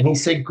 And he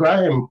said,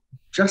 Graeme,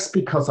 just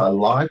because I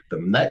like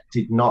them, that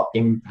did not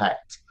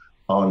impact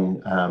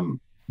on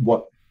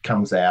what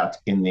comes out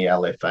in the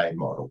LFA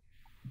model.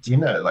 Do you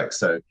know, like,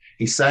 so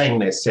he's saying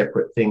they're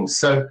separate things.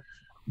 So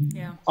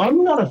Yeah.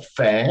 I'm not a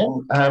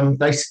fan.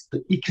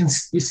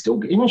 You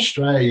still in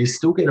Australia, you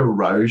still get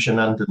erosion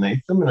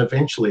underneath them, and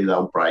eventually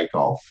they'll break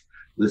off.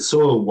 The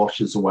soil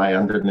washes away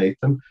underneath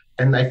them,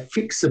 and they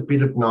fix a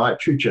bit of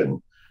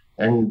nitrogen.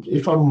 And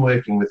if I'm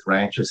working with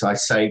ranchers, I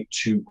say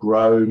to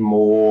grow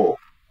more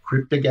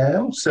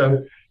cryptogams.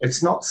 So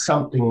it's not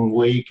something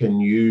we can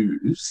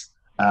use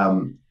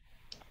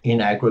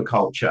in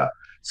agriculture.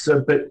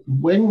 So, but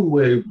when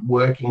we're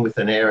working with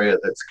an area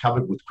that's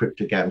covered with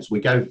cryptogams,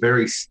 we go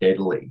very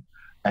steadily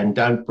and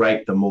don't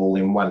break them all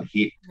in one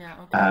hit, Yeah.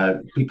 Okay.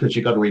 because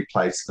you've got to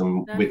replace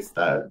them That with is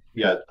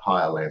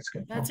higher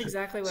landscape That's function.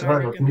 exactly what I So,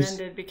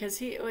 recommended because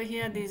he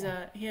had these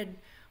he had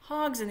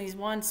hogs in these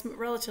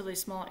relatively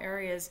small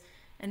areas,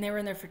 and they were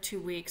in there for 2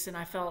 weeks, and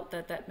I felt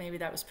that maybe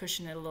that was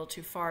pushing it a little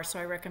too far. So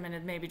I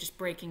recommended maybe just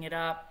breaking it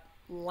up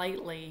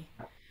lightly.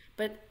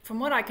 But from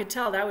what I could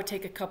tell, that would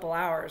take a couple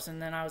hours,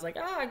 and then I was like,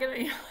 oh, I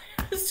gotta,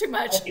 it's too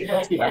much.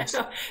 yeah,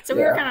 So we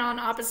were yeah, kind of on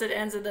opposite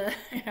ends of the,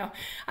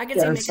 I could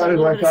see yeah. making So a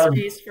little like bit of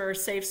space for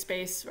safe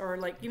space, or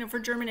like, for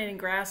germinating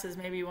grasses,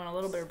 maybe you want a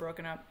little bit of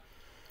broken up.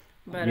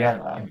 But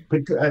yeah,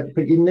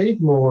 but you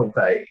need more of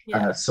a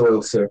yeah.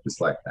 soil surface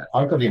like that.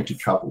 I got into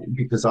Yes. trouble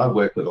because I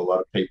work with a lot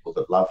of people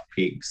that love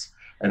pigs,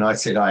 and I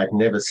said I had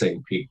never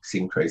seen pigs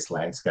increase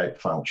landscape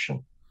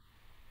function.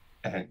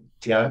 And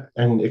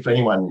and if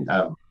anyone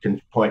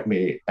can point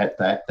me at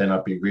that, then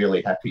I'd be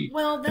really happy.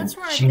 Well, And that's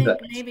where I she, think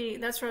maybe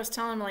that's where I was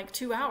telling him like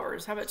 2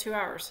 hours. How about 2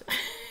 hours?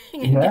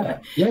 yeah,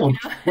 yeah. And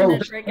Well,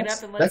 then break it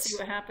up and let's see that's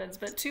what happens.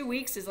 But 2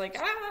 weeks is like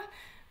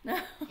no.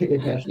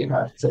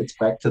 so it's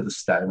back to the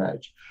Stone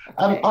Age.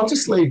 I'll Okay.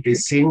 just leave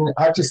this in.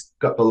 I just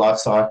got the life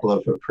cycle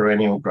of a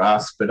perennial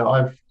grass, but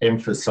I've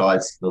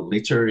emphasised the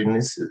litter in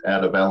this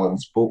out of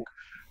Alan's book,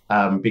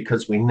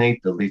 because we need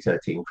the litter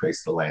to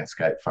increase the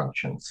landscape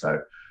function. So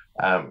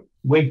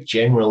we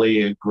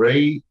generally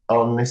agree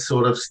on this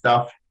sort of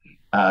stuff.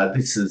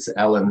 This is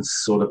Alan's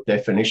sort of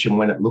definition: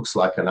 when it looks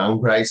like an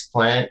ungrazed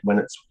plant, when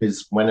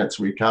it's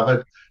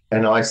recovered,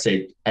 and I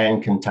said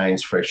and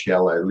contains fresh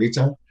yellow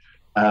litter.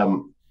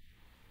 Um,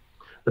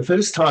 the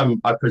first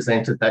time I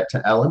presented that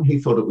to Alan, he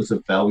thought it was a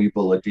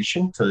valuable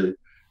addition to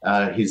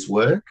his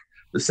work.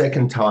 The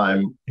second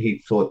time, he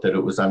thought that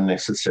it was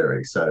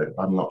unnecessary. So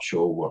I'm not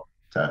sure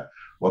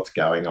what's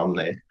going on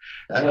there.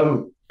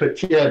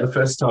 But yeah, the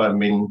first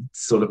time in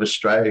sort of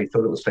Australia, he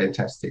thought it was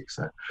fantastic.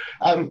 So,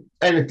 and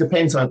it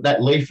depends on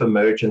that leaf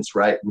emergence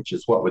rate, which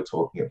is what we're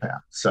talking about.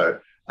 So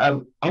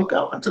I'll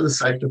go on to the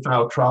safe to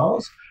fail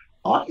trials.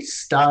 I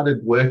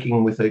started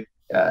working with a,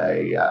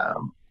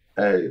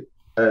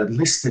 a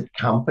listed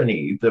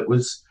company that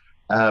was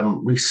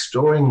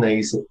restoring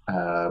these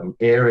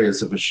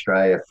areas of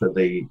Australia for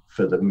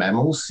the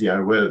mammals.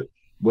 We're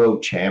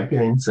world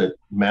champions at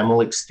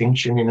mammal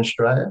extinction in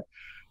Australia,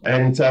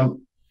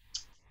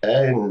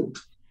 and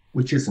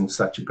which isn't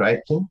such a great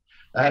thing.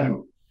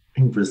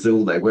 In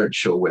Brazil, they weren't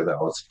sure whether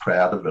I was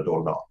proud of it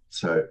or not.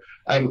 So,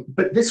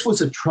 but this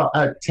was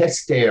a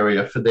test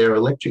area for their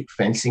electric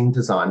fencing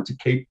design to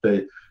keep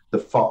the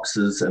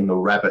foxes and the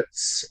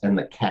rabbits and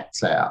the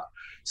cats out.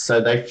 So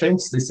they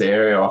fenced this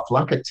area off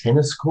like a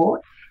tennis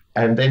court,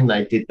 and then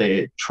they did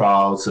their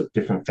trials of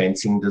different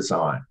fencing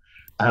design.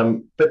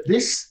 But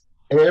this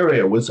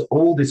area was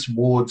all this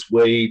wards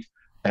weed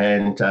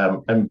and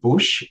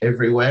bush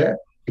everywhere,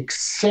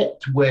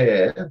 except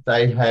where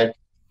they had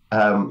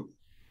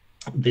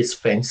this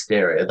fenced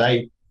area.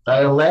 They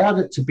allowed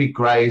it to be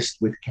grazed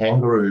with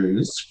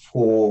kangaroos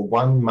for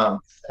 1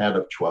 month out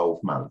of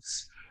 12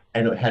 months.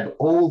 And it had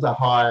all the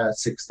higher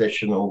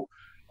successional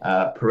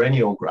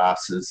perennial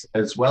grasses,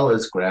 as well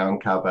as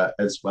ground cover,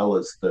 as well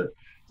as the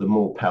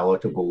more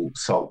palatable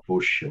salt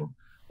bush and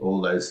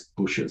all those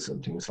bushes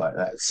and things like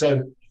that.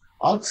 So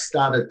I've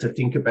started to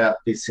think about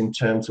this in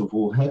terms of,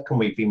 well, how can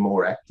we be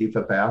more active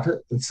about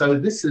it? And so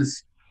this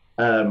is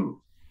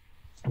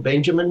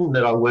Benjamin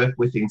that I work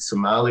with in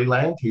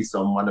Somaliland. He's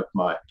on one of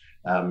my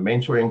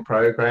mentoring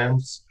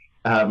programs.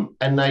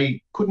 And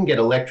they couldn't get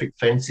electric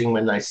fencing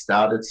when they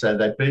started, so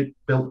they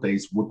built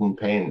these wooden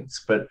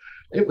pens. But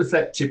it was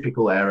that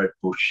typical arid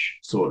bush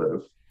sort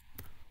of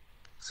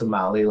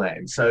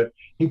Somaliland. So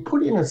he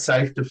put in a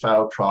safe to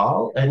fail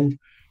trial, and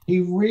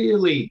he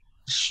really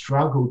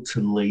struggled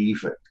to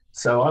leave it.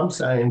 So I'm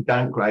saying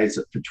don't graze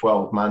it for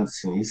 12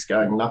 months, and he's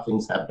going,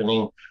 nothing's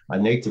happening. I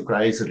need to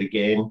graze it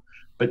again.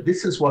 But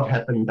this is what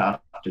happened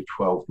after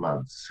 12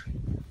 months.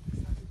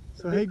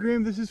 So hey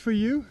Graeme, this is for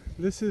you.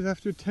 This is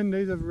after 10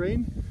 days of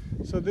rain.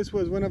 So this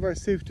was one of our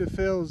safe to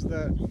fails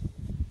that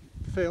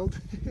failed.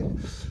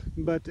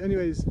 But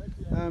anyways,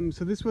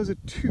 so this was a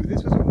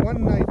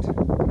 1 night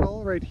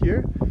crawl right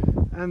here,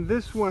 and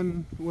this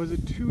one was a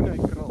 2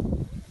 night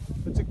crawl.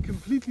 It's a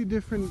completely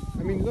different,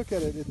 I mean, look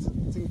at it,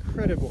 it's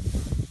incredible.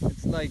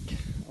 It's like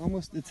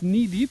almost, it's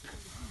knee deep.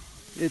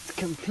 It's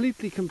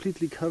completely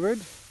covered,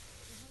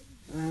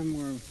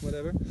 or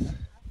whatever.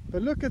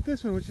 But look at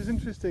this one, which is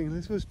interesting.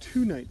 This was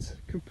 2 nights,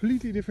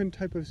 completely different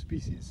type of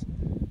species.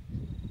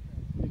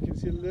 You can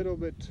see a little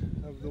bit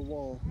of the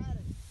wall.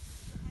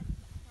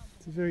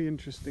 It's very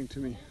interesting to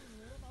me.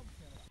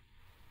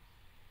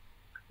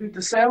 Did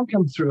the sound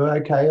come through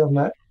okay on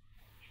that?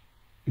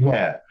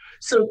 Yeah.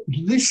 So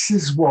this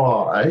is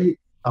why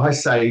I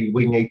say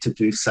we need to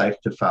do safe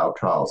to fail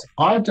trials.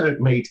 I don't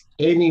meet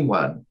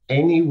anyone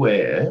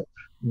anywhere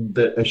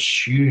that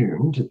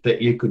assumed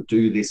that you could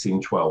do this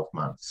in 12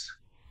 months.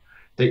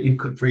 That you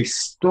could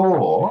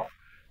restore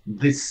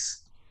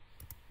this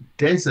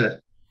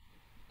desert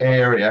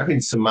area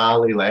in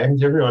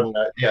Somaliland. Everyone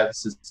knows, yeah,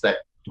 this is that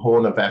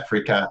Horn of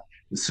Africa,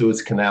 the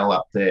Suez Canal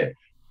up there.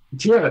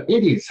 Do you know,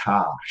 it is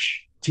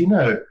harsh. Do you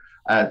know,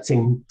 it's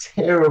in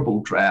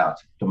terrible drought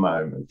at the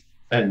moment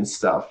and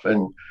stuff.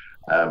 And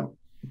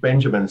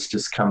Benjamin's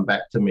just come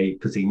back to me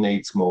because he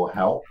needs more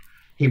help.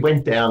 He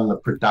went down the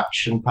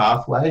production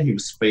pathway. He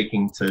was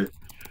speaking to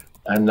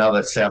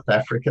another South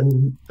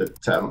African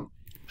that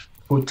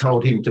who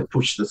told him to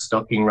push the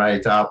stocking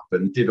rate up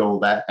and did all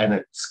that, and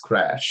it's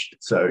crashed.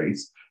 So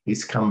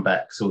he's come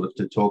back sort of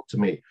to talk to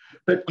me.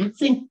 But I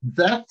think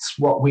that's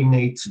what we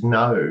need to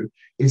know,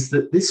 is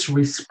that this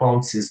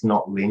response is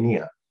not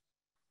linear.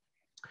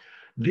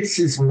 This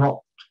is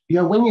not, you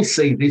know, when you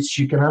see this,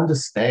 you can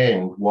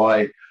understand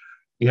why,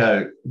 you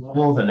know,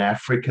 Northern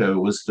Africa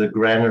was the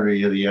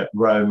granary of the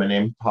Roman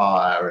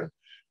Empire, and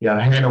you know,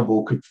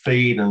 Hannibal could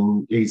feed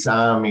and his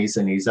armies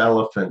and his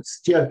elephants.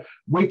 You know,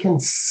 we can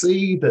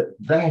see that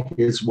that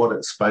is what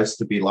it's supposed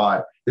to be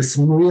like. There's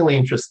some really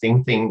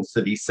interesting things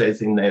that he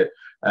says in there.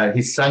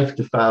 He's safe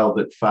to fail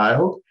that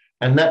failed,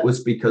 and that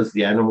was because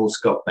the animals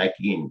got back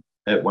in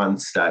at one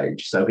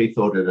stage. So he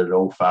thought it had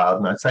all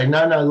failed, and I'd say,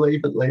 no,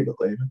 leave it.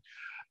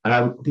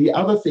 The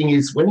other thing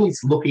is when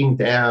he's looking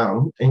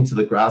down into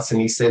the grass and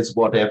he says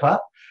whatever,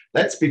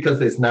 that's because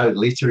there's no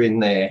litter in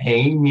there.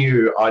 He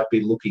knew I'd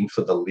be looking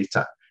for the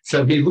litter.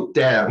 So he looked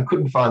down,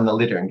 couldn't find the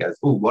litter, and goes,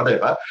 oh,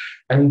 whatever.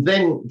 And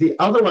then the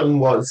other one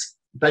was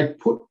they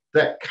put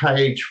that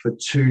cage for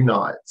 2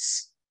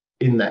 nights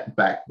in that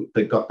back.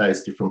 They got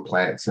those different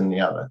plants in the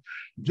other.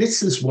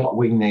 This is what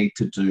we need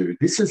to do.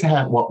 This is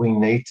what we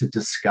need to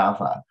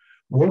discover.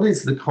 What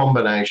is the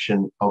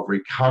combination of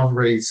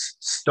recoveries,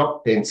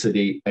 stock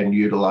density, and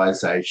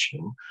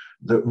utilisation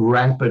that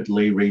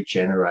rapidly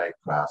regenerate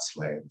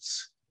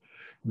grasslands?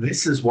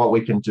 This is what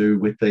we can do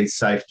with these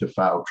safe to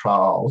fail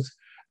trials.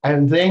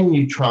 And then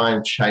you try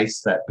and chase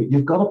that, but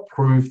you've got to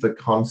prove the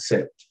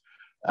concept.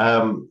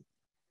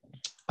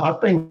 I've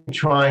been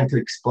trying to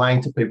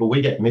explain to people,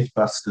 we get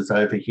Mythbusters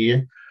over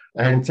here,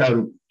 and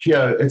you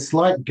know, it's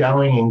like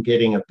going and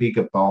getting a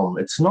bigger bomb.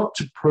 It's not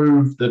to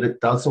prove that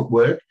it doesn't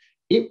work.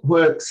 It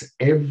works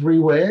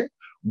everywhere.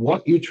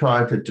 What you're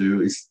trying to do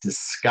is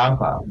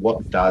discover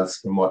what does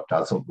and what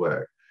doesn't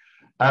work.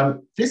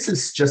 This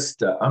is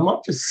just, I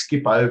might just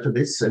skip over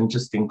this and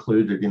just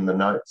include it in the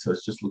notes. So I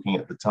was just looking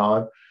at the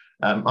time.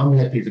 I'm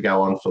happy to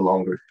go on for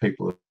longer if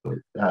people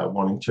are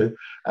wanting to.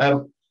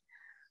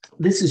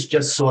 This is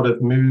just sort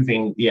of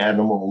moving the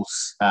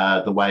animals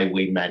the way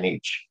we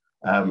manage.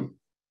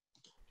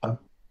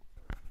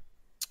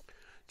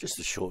 Just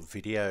a short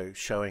video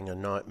showing a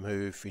night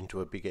move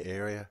into a bigger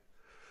area.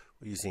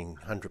 We're using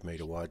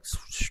 100-metre wide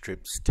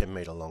strips,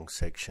 10-metre long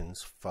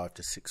sections, 5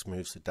 to 6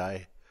 moves a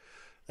day.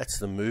 That's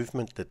the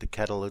movement that the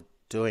cattle are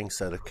doing,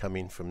 so they come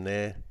in from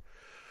there.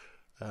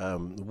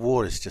 The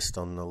water's just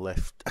on the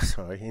left,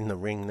 sorry, in the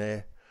ring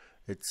there.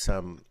 It's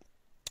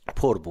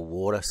portable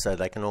water, so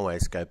they can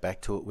always go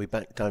back to it. We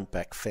don't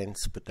back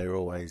fence, but they're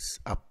always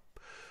up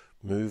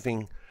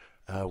moving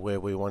where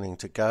we're wanting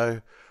to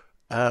go.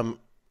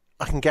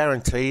 I can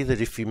guarantee that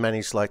if you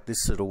manage like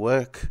this, it'll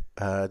work.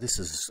 This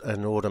is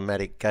an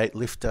automatic gate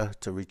lifter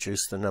to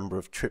reduce the number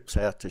of trips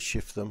out to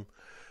shift them.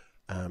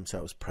 So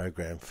it was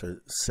programmed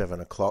for 7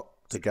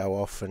 o'clock to go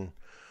off, and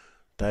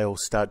they all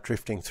start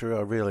drifting through.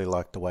 I really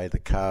like the way the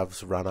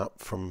calves run up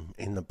from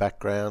in the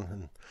background,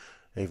 and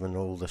even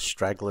all the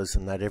stragglers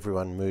and that,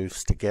 everyone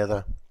moves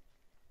together.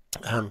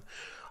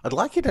 I'd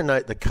like you to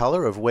note the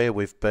colour of where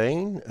we've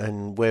been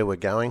and where we're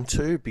going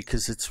to,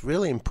 because it's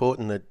really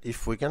important that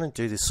if we're going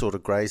to do this sort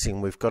of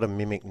grazing, we've got to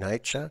mimic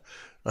nature.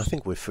 I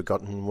think we've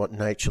forgotten what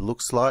nature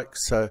looks like,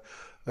 so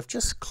I've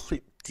just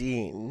clipped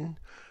in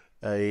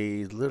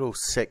a little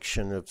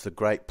section of the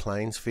Great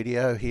Plains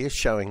video here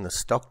showing the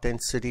stock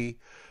density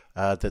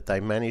that they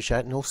manage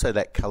at, and also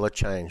that colour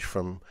change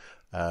from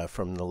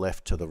the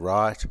left to the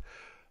right.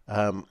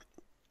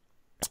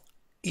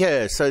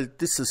 Yeah, so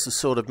this is the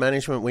sort of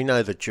management. We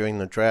know that during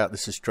the drought,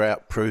 this is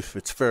drought proof,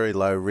 it's very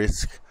low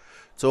risk,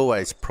 it's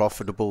always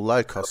profitable,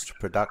 low cost of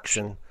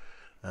production,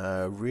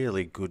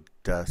 really good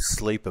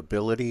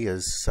sleepability,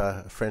 as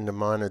a friend of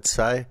mine would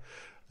say,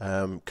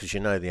 because you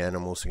know the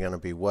animals are going to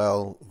be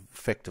well,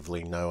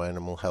 effectively no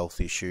animal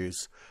health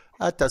issues.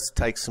 It does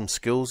take some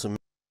skills. And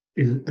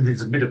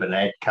there's a bit of an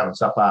ad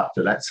comes up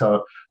after that,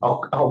 so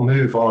I'll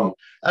move on.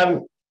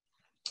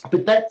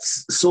 But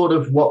that's sort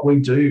of what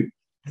we do.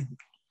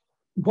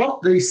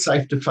 What these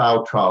safe to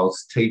fail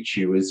trials teach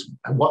you is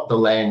what the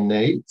land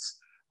needs,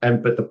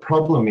 but the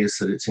problem is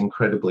that it's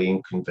incredibly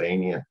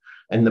inconvenient,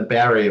 and the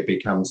barrier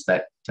becomes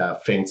that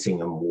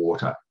fencing and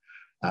water.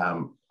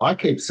 I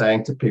keep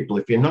saying to people,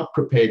 if you're not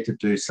prepared to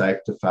do safe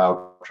to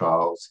fail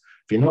trials,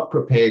 if you're not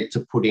prepared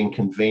to put in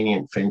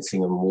convenient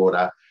fencing and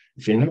water,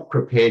 if you're not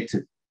prepared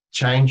to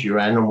change your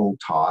animal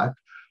type,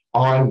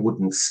 I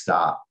wouldn't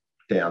start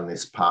down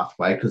this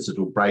pathway, because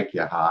it'll break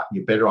your heart.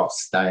 You're better off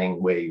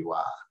staying where you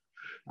are.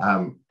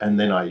 And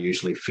then I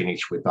usually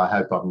finish with, I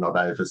hope I'm not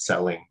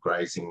overselling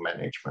grazing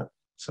management.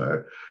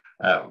 So,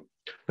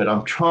 but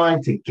I'm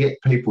trying to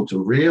get people to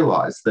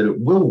realise that it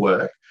will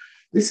work.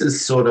 This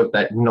is sort of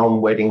that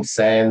non-wetting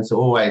sands,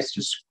 always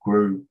just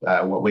grew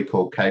what we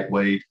call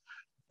capeweed,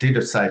 did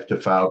a safe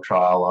to fail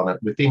trial on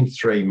it. Within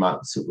 3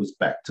 months, it was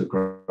back to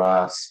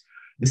grass.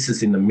 This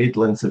is in the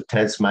Midlands of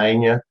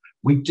Tasmania.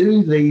 We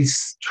do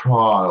these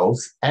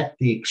trials at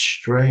the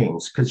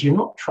extremes, because you're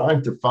not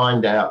trying to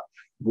find out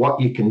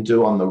what you can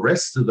do on the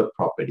rest of the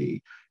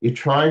property. You're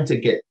trying to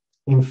get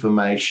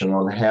information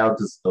on how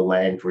does the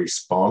land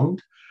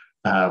respond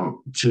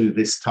to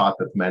this type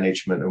of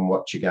management and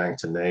what you're going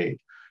to need.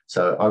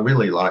 So I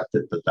really liked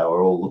it that they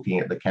were all looking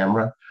at the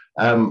camera.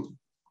 And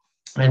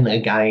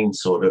again,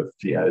 sort of,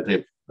 you know,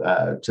 they've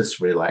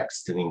just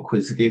relaxed and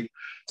inquisitive.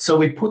 So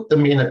we put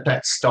them in at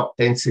that stock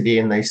density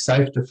in these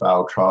safe to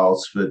fail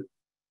trials for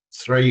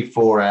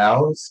 3-4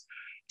 hours.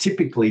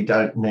 Typically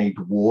don't need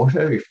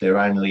water if they're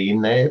only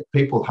in there.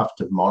 People have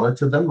to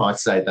monitor them. I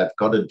say they've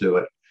got to do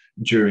it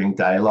during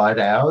daylight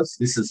hours.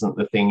 This isn't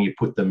the thing you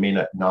put them in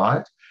at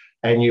night.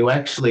 And you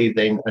actually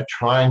then are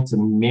trying to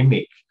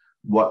mimic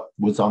what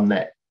was on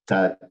that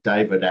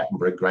David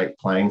Attenborough Great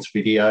Plains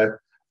video,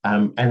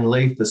 and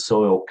leave the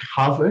soil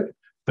covered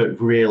but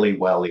really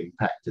well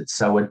impacted.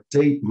 So a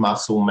deep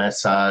muscle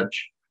massage,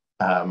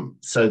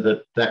 so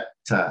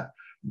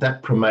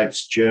that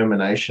promotes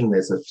germination.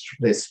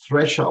 There's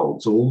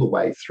thresholds all the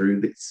way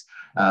through this.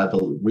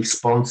 The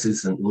response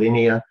isn't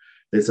linear.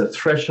 There's a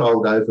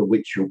threshold over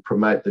which you'll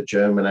promote the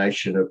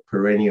germination of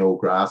perennial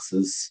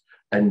grasses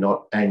and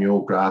not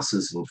annual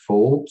grasses and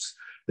forbs.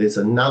 There's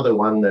another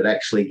one that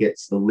actually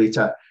gets the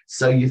litter.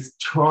 So you're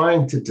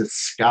trying to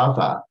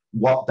discover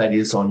what that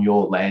is on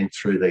your land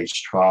through these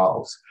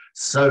trials.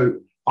 So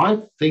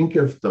I think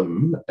of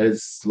them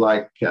as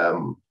like,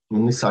 and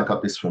this, I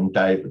got this from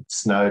David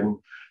Snowden,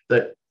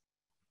 that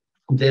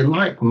they're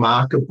like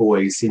marker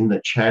buoys in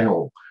the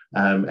channel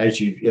as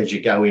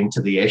you go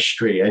into the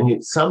estuary,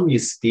 and some you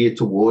steer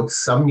towards,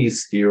 some you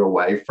steer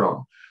away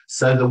from.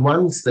 So the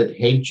ones that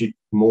head you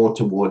more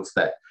towards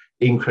that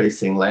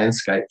increasing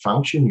landscape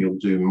function, you'll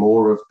do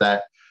more of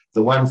that.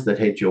 The ones that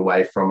head you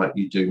away from it,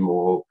 you do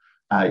more.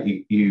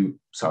 The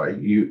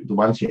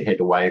ones you head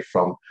away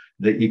from,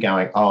 that you're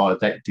going, oh,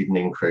 that didn't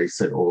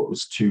increase it, or it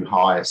was too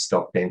high a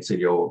stock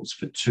density, or it was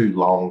for too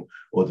long,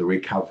 or the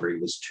recovery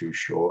was too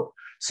short.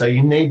 So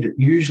you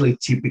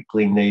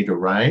typically need a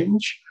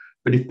range.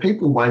 But if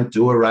people won't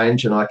do a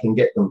range and I can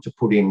get them to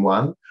put in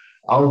one,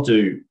 I'll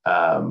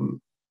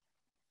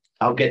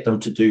get them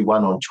to do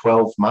one on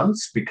 12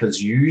 months,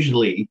 because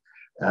usually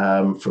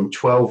from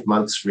 12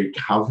 months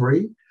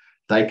recovery,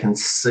 they can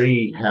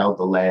see how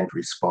the land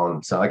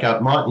responds. So I go,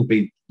 it mightn't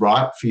be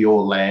right for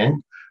your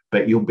land,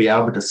 but you'll be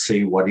able to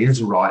see what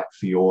is right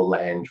for your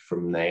land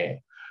from there.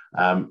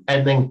 And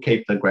then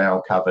keep the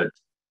ground covered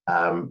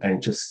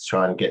and just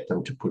try and get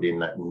them to put in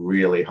that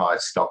really high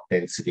stock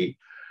density.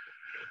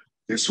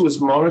 This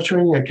was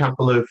monitoring a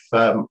couple of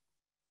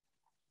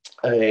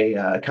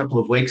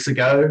weeks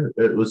ago.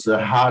 It was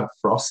a hard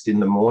frost in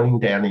the morning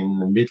down in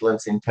the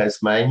Midlands in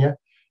Tasmania.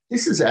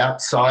 This is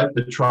outside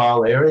the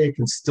trial area. You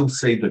can still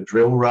see the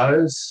drill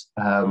rows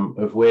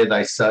of where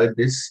they sowed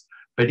this,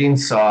 but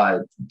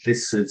inside,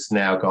 this has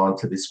now gone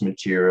to this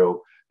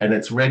material and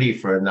it's ready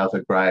for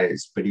another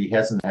graze, but he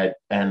hasn't had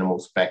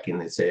animals back in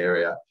this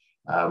area.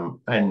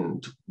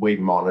 And we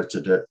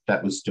monitored it.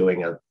 That was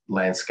doing a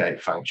landscape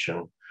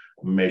function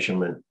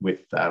measurement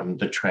with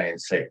the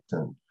transect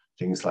and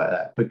things like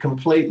that, but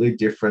completely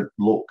different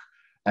look.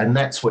 And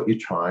that's what you're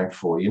trying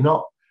for.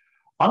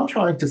 I'm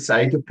trying to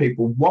say to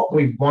people, what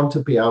we want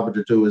to be able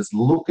to do is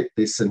look at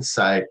this and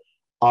say,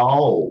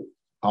 oh,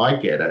 I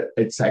get it.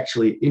 It's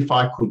actually, if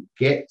I could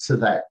get to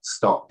that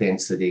stock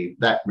density,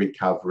 that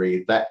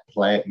recovery, that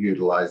plant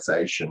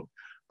utilization,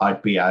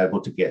 I'd be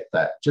able to get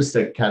that. Just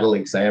a cattle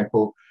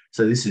example.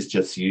 So this is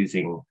just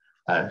using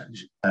a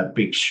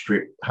big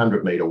strip,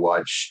 100-metre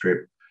wide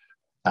strip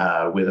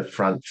with a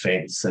front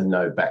fence and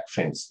no back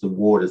fence. The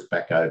water's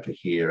back over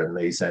here and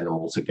these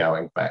animals are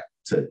going back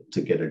to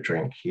get a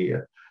drink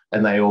here.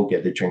 And they all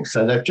get a drink.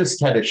 So they've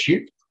just had a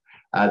shift.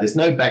 There's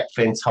no back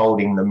fence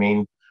holding them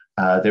in.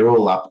 They're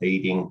all up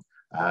eating.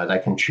 They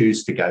can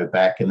choose to go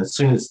back. And as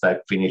soon as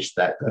they've finished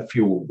that, a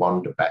few will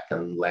wander back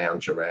and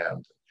lounge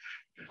around.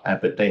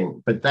 But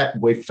that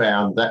we've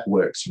found that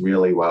works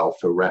really well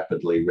for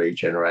rapidly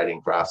regenerating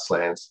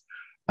grasslands.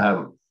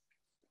 I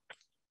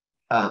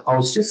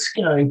was just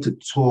going to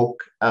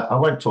talk, I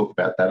won't talk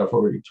about that. I've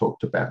already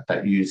talked about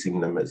that, using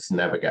them as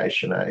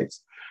navigation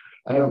aids.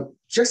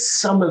 Just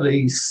some of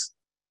these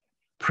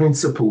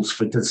principles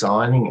for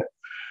designing it.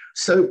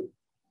 So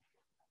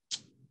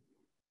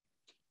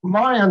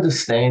my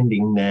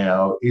understanding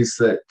now is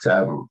that,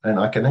 and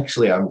I can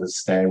actually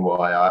understand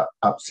why I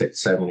upset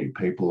so many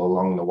people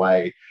along the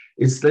way,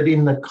 is that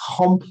in the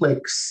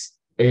complex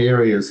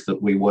areas that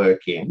we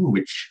work in,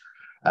 which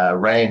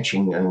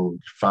ranching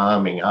and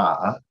farming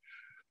are,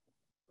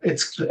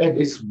 it's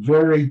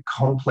very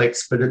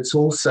complex, but it's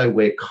also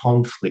where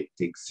conflict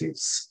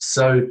exists.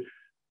 So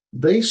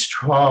these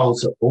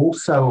trials are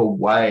also a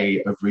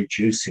way of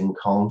reducing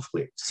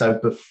conflict. So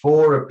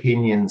before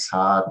opinions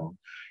harden,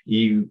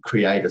 you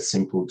create a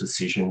simple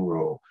decision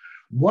rule.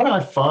 What I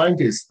find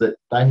is that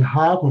they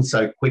harden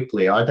so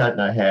quickly, I don't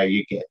know how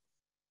you get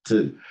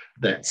to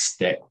that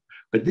step.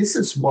 But this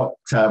is what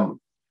Dave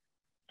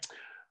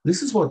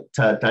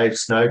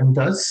Snowden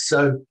does.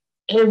 So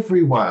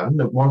everyone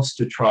that wants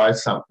to try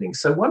something.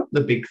 So one of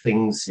the big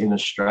things in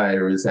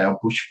Australia is our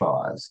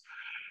bushfires.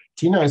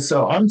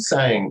 So I'm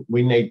saying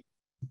we need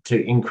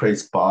to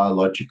increase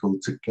biological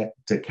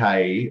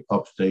decay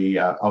of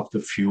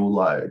the fuel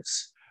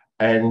loads.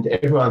 And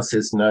everyone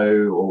says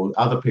no, or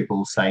other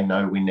people say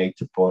no, we need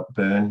to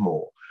burn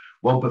more.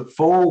 Well,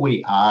 before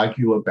we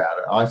argue about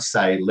it, I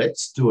say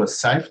let's do a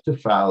safe to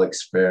fail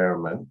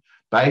experiment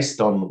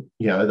based on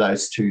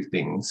those two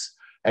things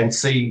and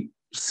see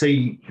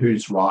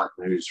who's right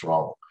and who's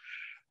wrong.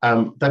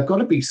 They've got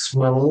to be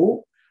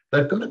small.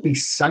 They've got to be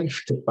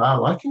safe to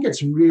fail. I think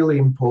it's really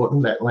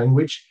important, that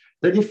language,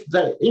 that if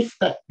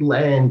that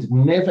land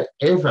never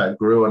ever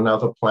grew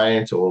another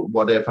plant or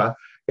whatever,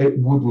 it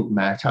wouldn't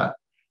matter.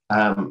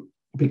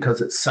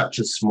 Because it's such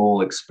a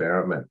small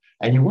experiment.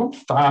 And you want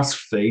fast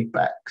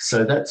feedback.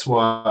 So that's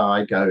why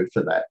I go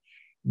for that.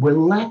 We're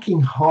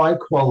lacking high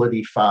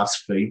quality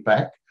fast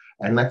feedback.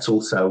 And that's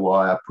also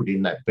why I put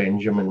in that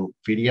Benjamin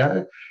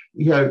video.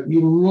 You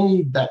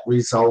need that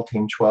result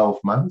in 12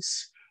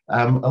 months.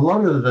 A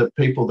lot of the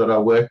people that I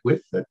work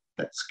with,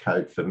 that's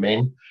code for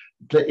men,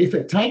 that if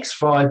it takes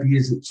 5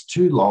 years, it's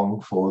too long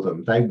for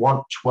them. They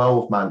want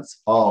 12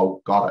 months.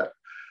 Oh, got it.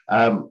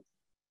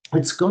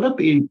 It's got to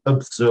be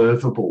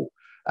observable.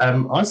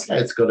 I say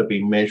it's got to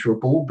be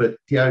measurable, but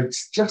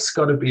it's just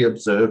got to be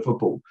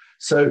observable.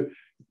 So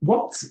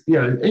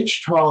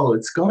each trial,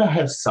 it's got to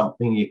have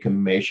something you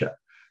can measure.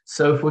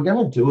 So if we're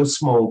going to do a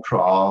small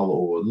trial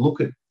or look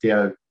at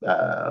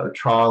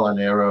trial and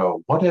error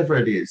or whatever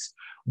it is,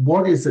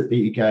 what is it that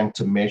you're going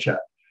to measure?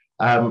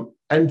 And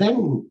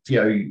then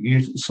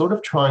you're sort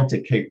of trying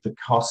to keep the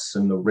costs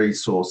and the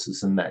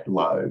resources and that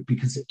low,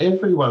 because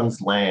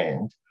everyone's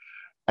land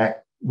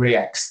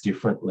reacts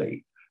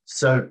differently.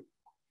 So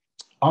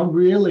I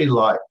really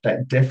like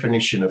that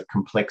definition of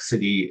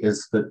complexity,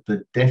 is that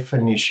the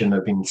definition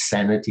of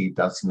insanity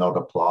does not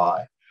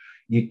apply.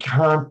 You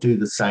can't do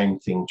the same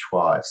thing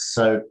twice.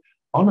 So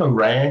on a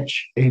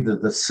ranch, either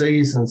the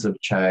seasons have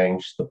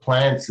changed, the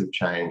plants have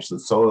changed, the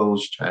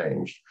soil's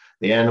changed,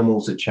 the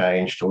animals are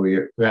changed, or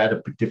you're at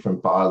a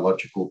different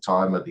biological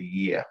time of the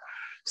year.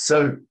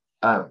 So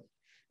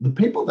the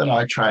people that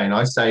I train,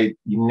 I say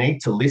you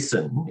need to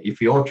listen.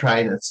 If your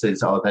trainer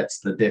says, oh, that's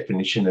the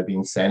definition of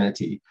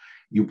insanity,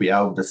 you'll be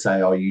able to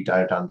say, oh, you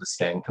don't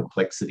understand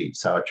complexity.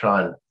 So I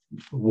try and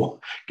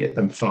get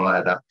them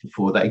fired up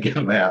before they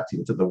go out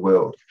into the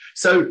world.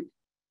 So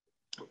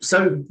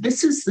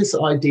this is this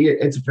idea.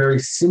 It's a very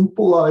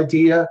simple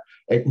idea.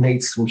 It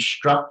needs some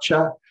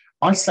structure.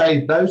 I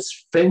say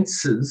those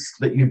fences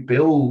that you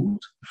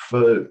build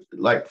for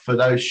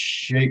those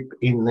sheep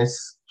in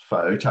this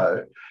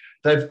photo,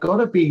 they've got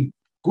to be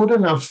good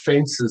enough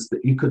fences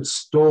that you could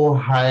store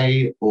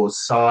hay or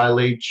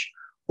silage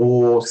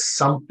or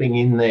something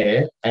in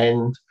there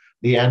and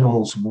the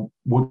animals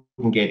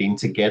wouldn't get in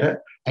to get it.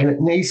 And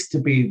it needs to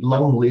be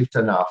long-lived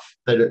enough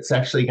that it's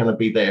actually going to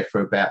be there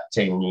for about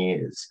 10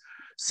 years.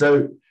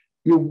 So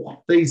you want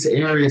these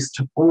areas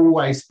to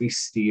always be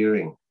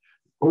steering,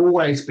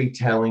 always be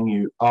telling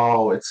you,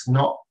 oh, it's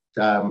not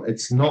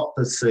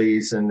the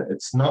season,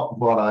 it's not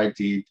what I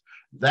did,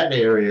 that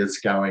area is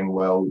going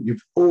well.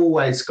 You've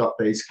always got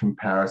these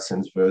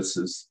comparisons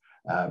versus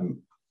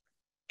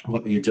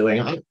what you're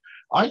doing.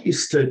 I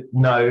used to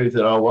know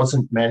that I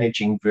wasn't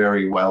managing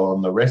very well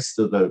on the rest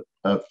of the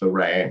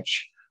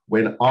ranch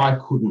when I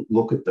couldn't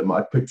look at them.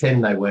 I'd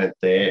pretend they weren't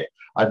there.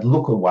 I'd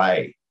look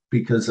away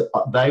because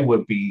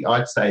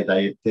I'd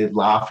say they're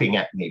laughing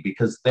at me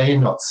because they're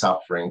not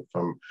suffering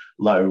from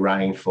low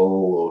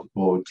rainfall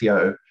or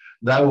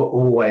they were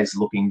always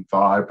looking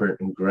vibrant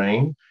and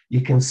green.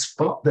 You can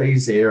spot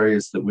these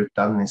areas that we've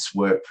done this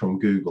work from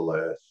Google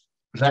Earth.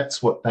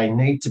 That's what they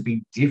need to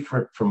be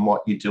different from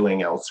what you're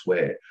doing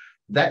elsewhere.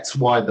 That's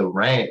why the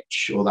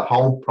ranch or the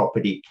whole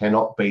property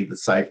cannot be the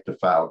safe to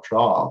fail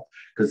trial,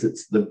 because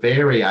it's the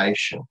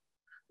variation.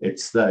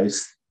 It's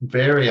those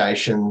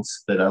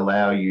variations that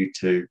allow you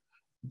to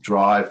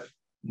drive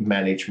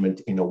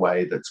management in a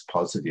way that's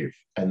positive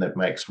and that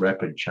makes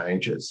rapid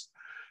changes.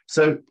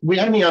 So we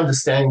only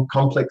understand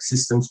complex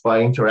systems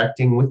by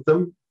interacting with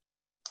them.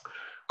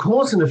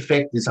 Cause and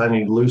effect is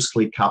only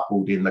loosely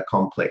coupled in the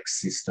complex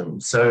system.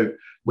 So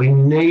we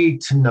need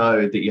to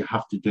know that you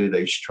have to do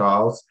these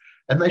trials,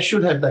 and they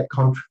should have that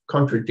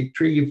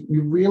contradictory.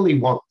 You really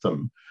want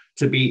them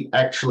to be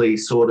actually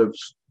sort of,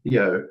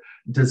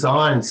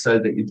 designed so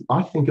that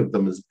I think of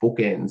them as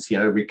bookends,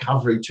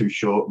 recovery too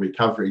short,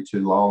 recovery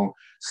too long,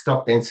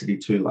 stock density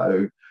too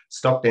low,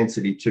 stock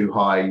density too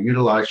high,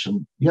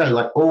 utilization,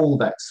 like all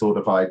that sort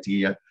of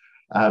idea.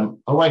 I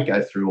won't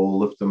go through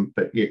all of them,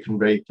 but you can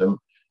read them.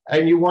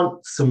 And you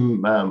want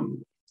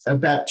some,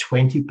 about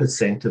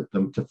 20% of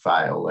them to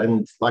fail.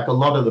 And like a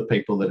lot of the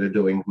people that are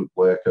doing good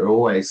work are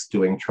always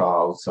doing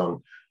trials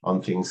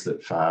on things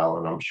that fail.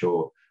 And I'm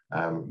sure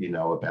you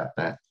know about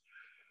that.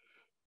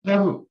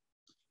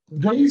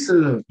 These are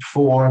the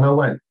four, and I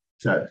won't,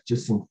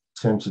 just in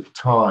terms of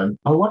time,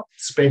 I won't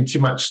spend too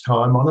much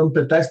time on them,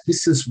 but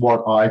this is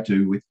what I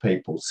do with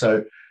people.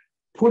 So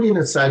put in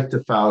a safe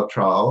to fail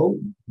trial,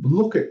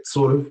 look at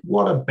sort of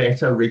what a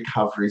better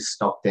recovery,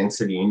 stock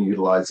density and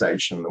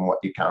utilisation than what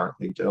you're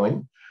currently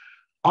doing.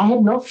 I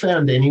have not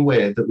found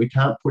anywhere that we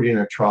can't put in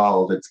a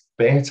trial that's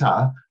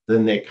better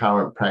than their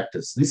current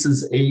practice. This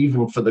is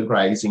even for the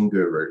grazing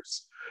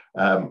gurus,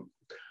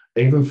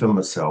 even for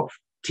myself.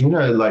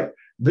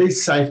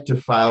 These safe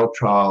to fail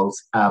trials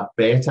are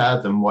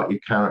better than what you're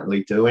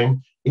currently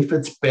doing. If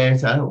it's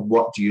better,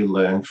 what do you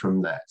learn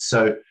from that?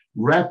 So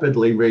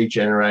rapidly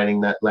regenerating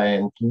that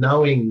land,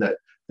 knowing that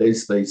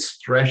there's these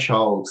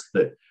thresholds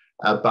that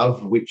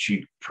above which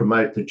you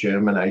promote the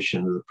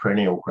germination of the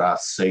perennial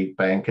grass seed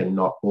bank and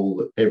not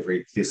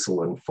every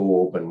thistle and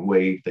forb and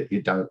weed that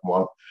you don't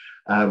want.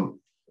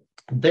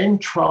 Then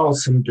trial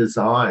some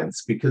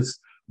designs, because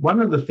one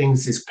of the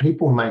things is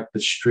people make the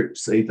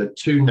strips either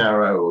too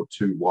narrow or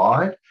too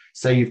wide.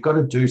 So you've got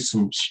to do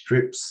some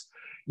strips.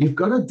 You've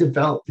got to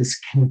develop this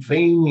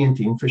convenient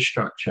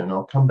infrastructure, and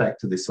I'll come back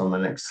to this on the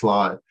next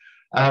slide,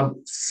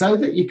 so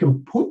that you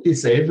can put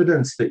this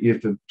evidence that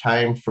you've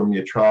obtained from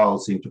your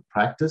trials into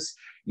practice.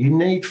 You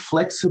need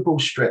flexible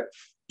strip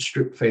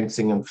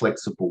fencing and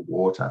flexible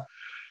water.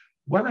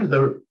 One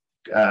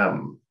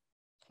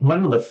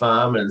of the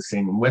farmers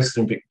in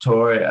Western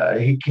Victoria,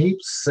 he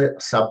keeps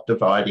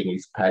subdividing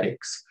his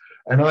paddocks.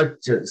 And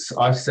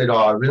I said, oh,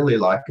 I really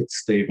like it,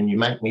 Stephen. You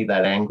make me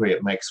that angry.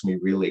 It makes me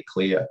really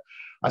clear.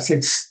 I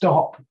said,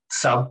 stop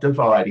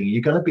subdividing.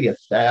 You're going to be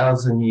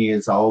 1,000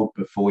 years old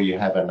before you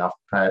have enough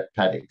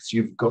paddocks.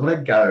 You've got to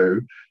go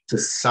to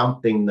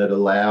something that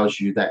allows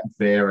you that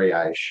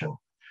variation.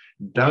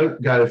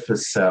 Don't go for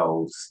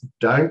cells.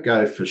 Don't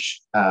go for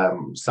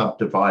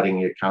subdividing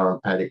your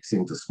current paddocks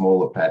into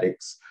smaller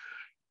paddocks.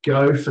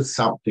 Go for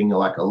something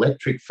like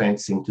electric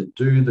fencing to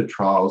do the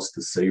trials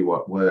to see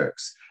what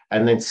works,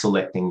 and then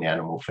selecting the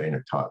animal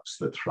phenotypes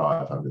that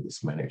thrive under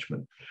this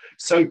management.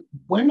 So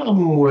when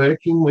I'm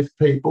working with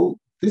people,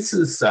 this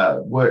is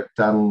work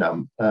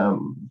done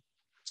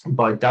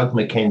by Doug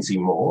Mackenzie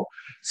Moore.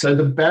 So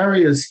the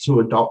barriers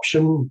to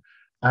adoption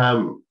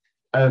are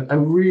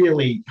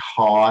really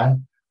high,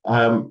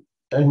 and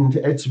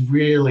it's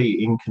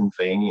really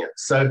inconvenient.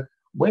 So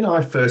when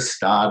I first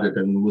started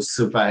and was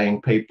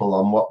surveying people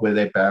on what were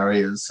their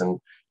barriers, and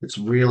it's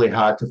really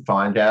hard to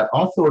find out,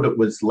 I thought it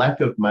was lack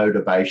of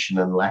motivation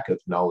and lack of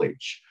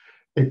knowledge.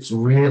 It's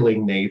really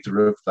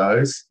neither of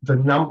those. The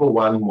number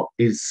one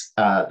is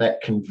that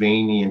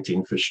convenient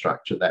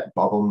infrastructure, that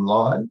bottom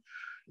line.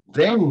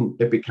 Then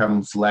it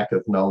becomes lack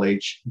of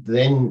knowledge.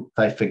 Then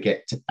they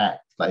forget to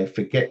act. They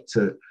forget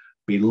to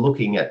be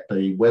looking at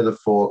the weather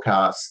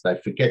forecasts. They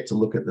forget to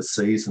look at the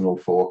seasonal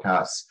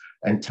forecasts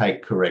and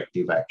take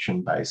corrective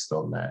action based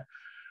on that.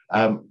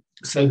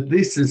 So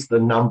this is the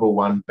number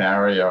one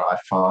barrier I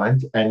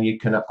find, and you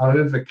can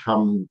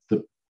overcome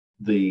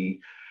the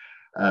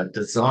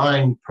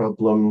design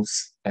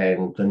problems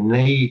and the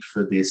need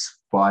for this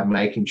by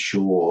making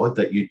sure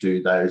that you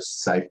do those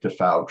safe to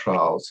fail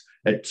trials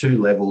at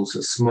 2 levels,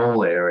 a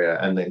small area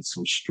and then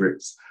some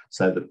strips,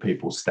 so that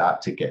people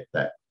start to get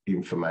that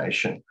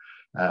information.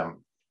 For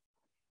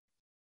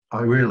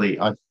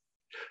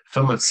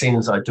my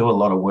sins, I do a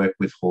lot of work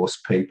with horse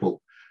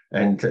people,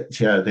 and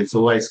there's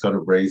always got a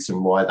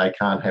reason why they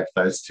can't have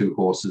those 2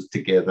 horses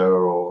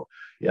together, or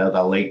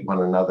they'll eat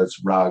one another's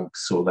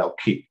rugs, or they'll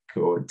kick,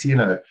 or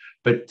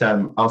But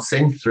I'll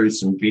send through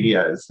some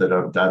videos that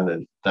I've done,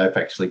 and they've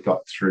actually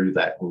got through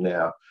that and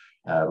now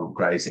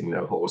grazing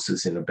their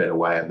horses in a better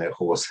way, and their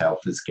horse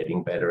health is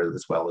getting better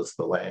as well as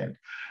the land.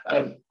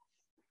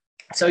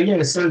 So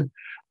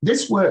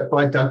this work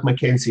by Doug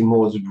Mackenzie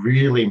Moore is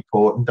really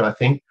important, I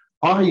think.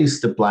 I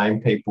used to blame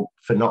people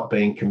for not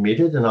being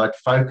committed, and I'd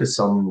focus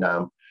on,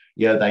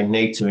 they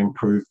need to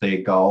improve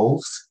their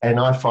goals. And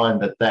I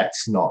find that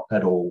that's not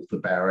at all the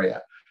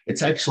barrier.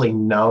 It's actually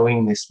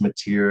knowing this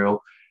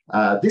material.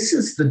 This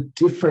is the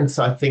difference,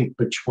 I think,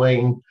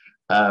 between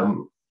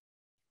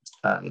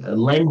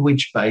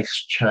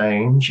language-based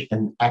change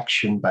and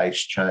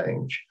action-based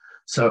change.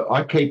 So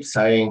I keep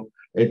saying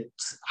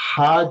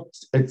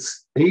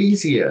it's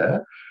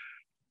easier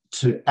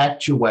to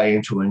act your way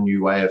into a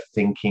new way of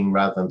thinking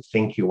rather than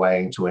think your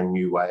way into a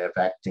new way of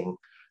acting.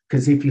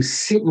 Because if you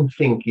sit and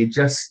think, you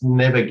just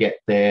never get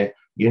there.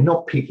 You're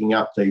not picking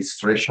up these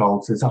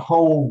thresholds. There's a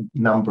whole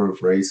number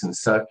of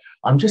reasons. So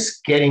I'm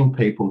just getting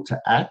people to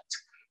act.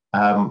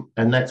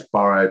 And that's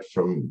borrowed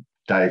from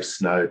Dave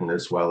Snowden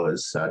as well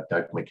as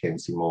Doug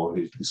Mackenzie Moore,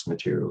 who this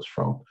material's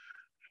from.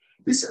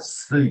 This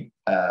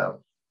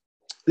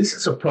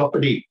is a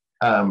property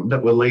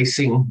that we're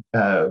leasing.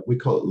 We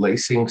call it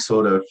leasing,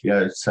 sort of,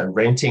 so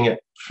renting it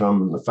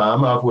from the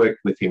farmer. I've worked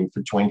with him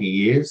for 20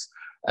 years,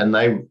 and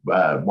they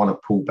want to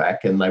pull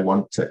back and they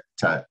want to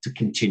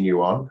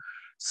continue on.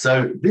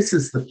 So this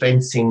is the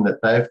fencing that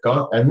they've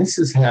got, and this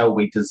is how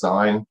we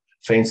design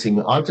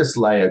fencing. I just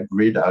lay a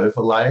grid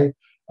overlay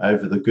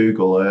over the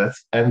Google Earth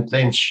and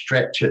then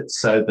stretch it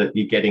so that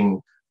you're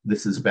getting,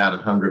 this is about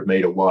 100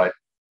 metre wide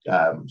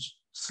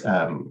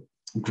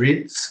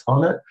grids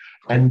on it,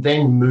 and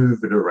then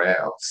move it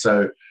around.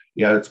 So,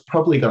 it's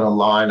probably going to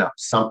line up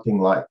something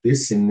like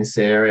this in this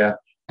area,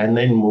 and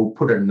then we'll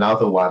put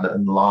another one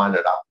and line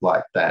it up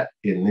like that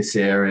in this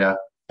area,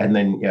 and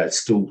then,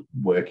 still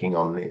working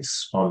on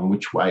this, on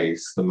which way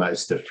is the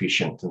most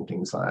efficient and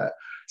things like that.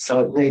 So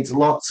it needs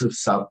lots of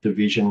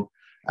subdivision.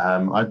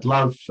 I'd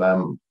love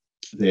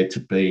there to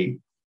be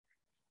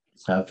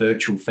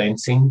virtual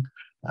fencing,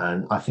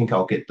 and I think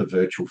I'll get the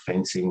virtual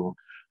fencing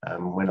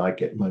when I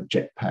get my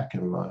jetpack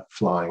and my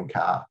flying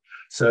car.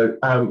 So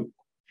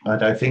I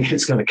don't think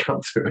it's going to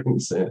come through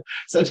soon.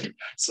 So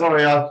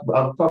sorry, I've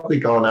probably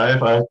gone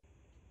over.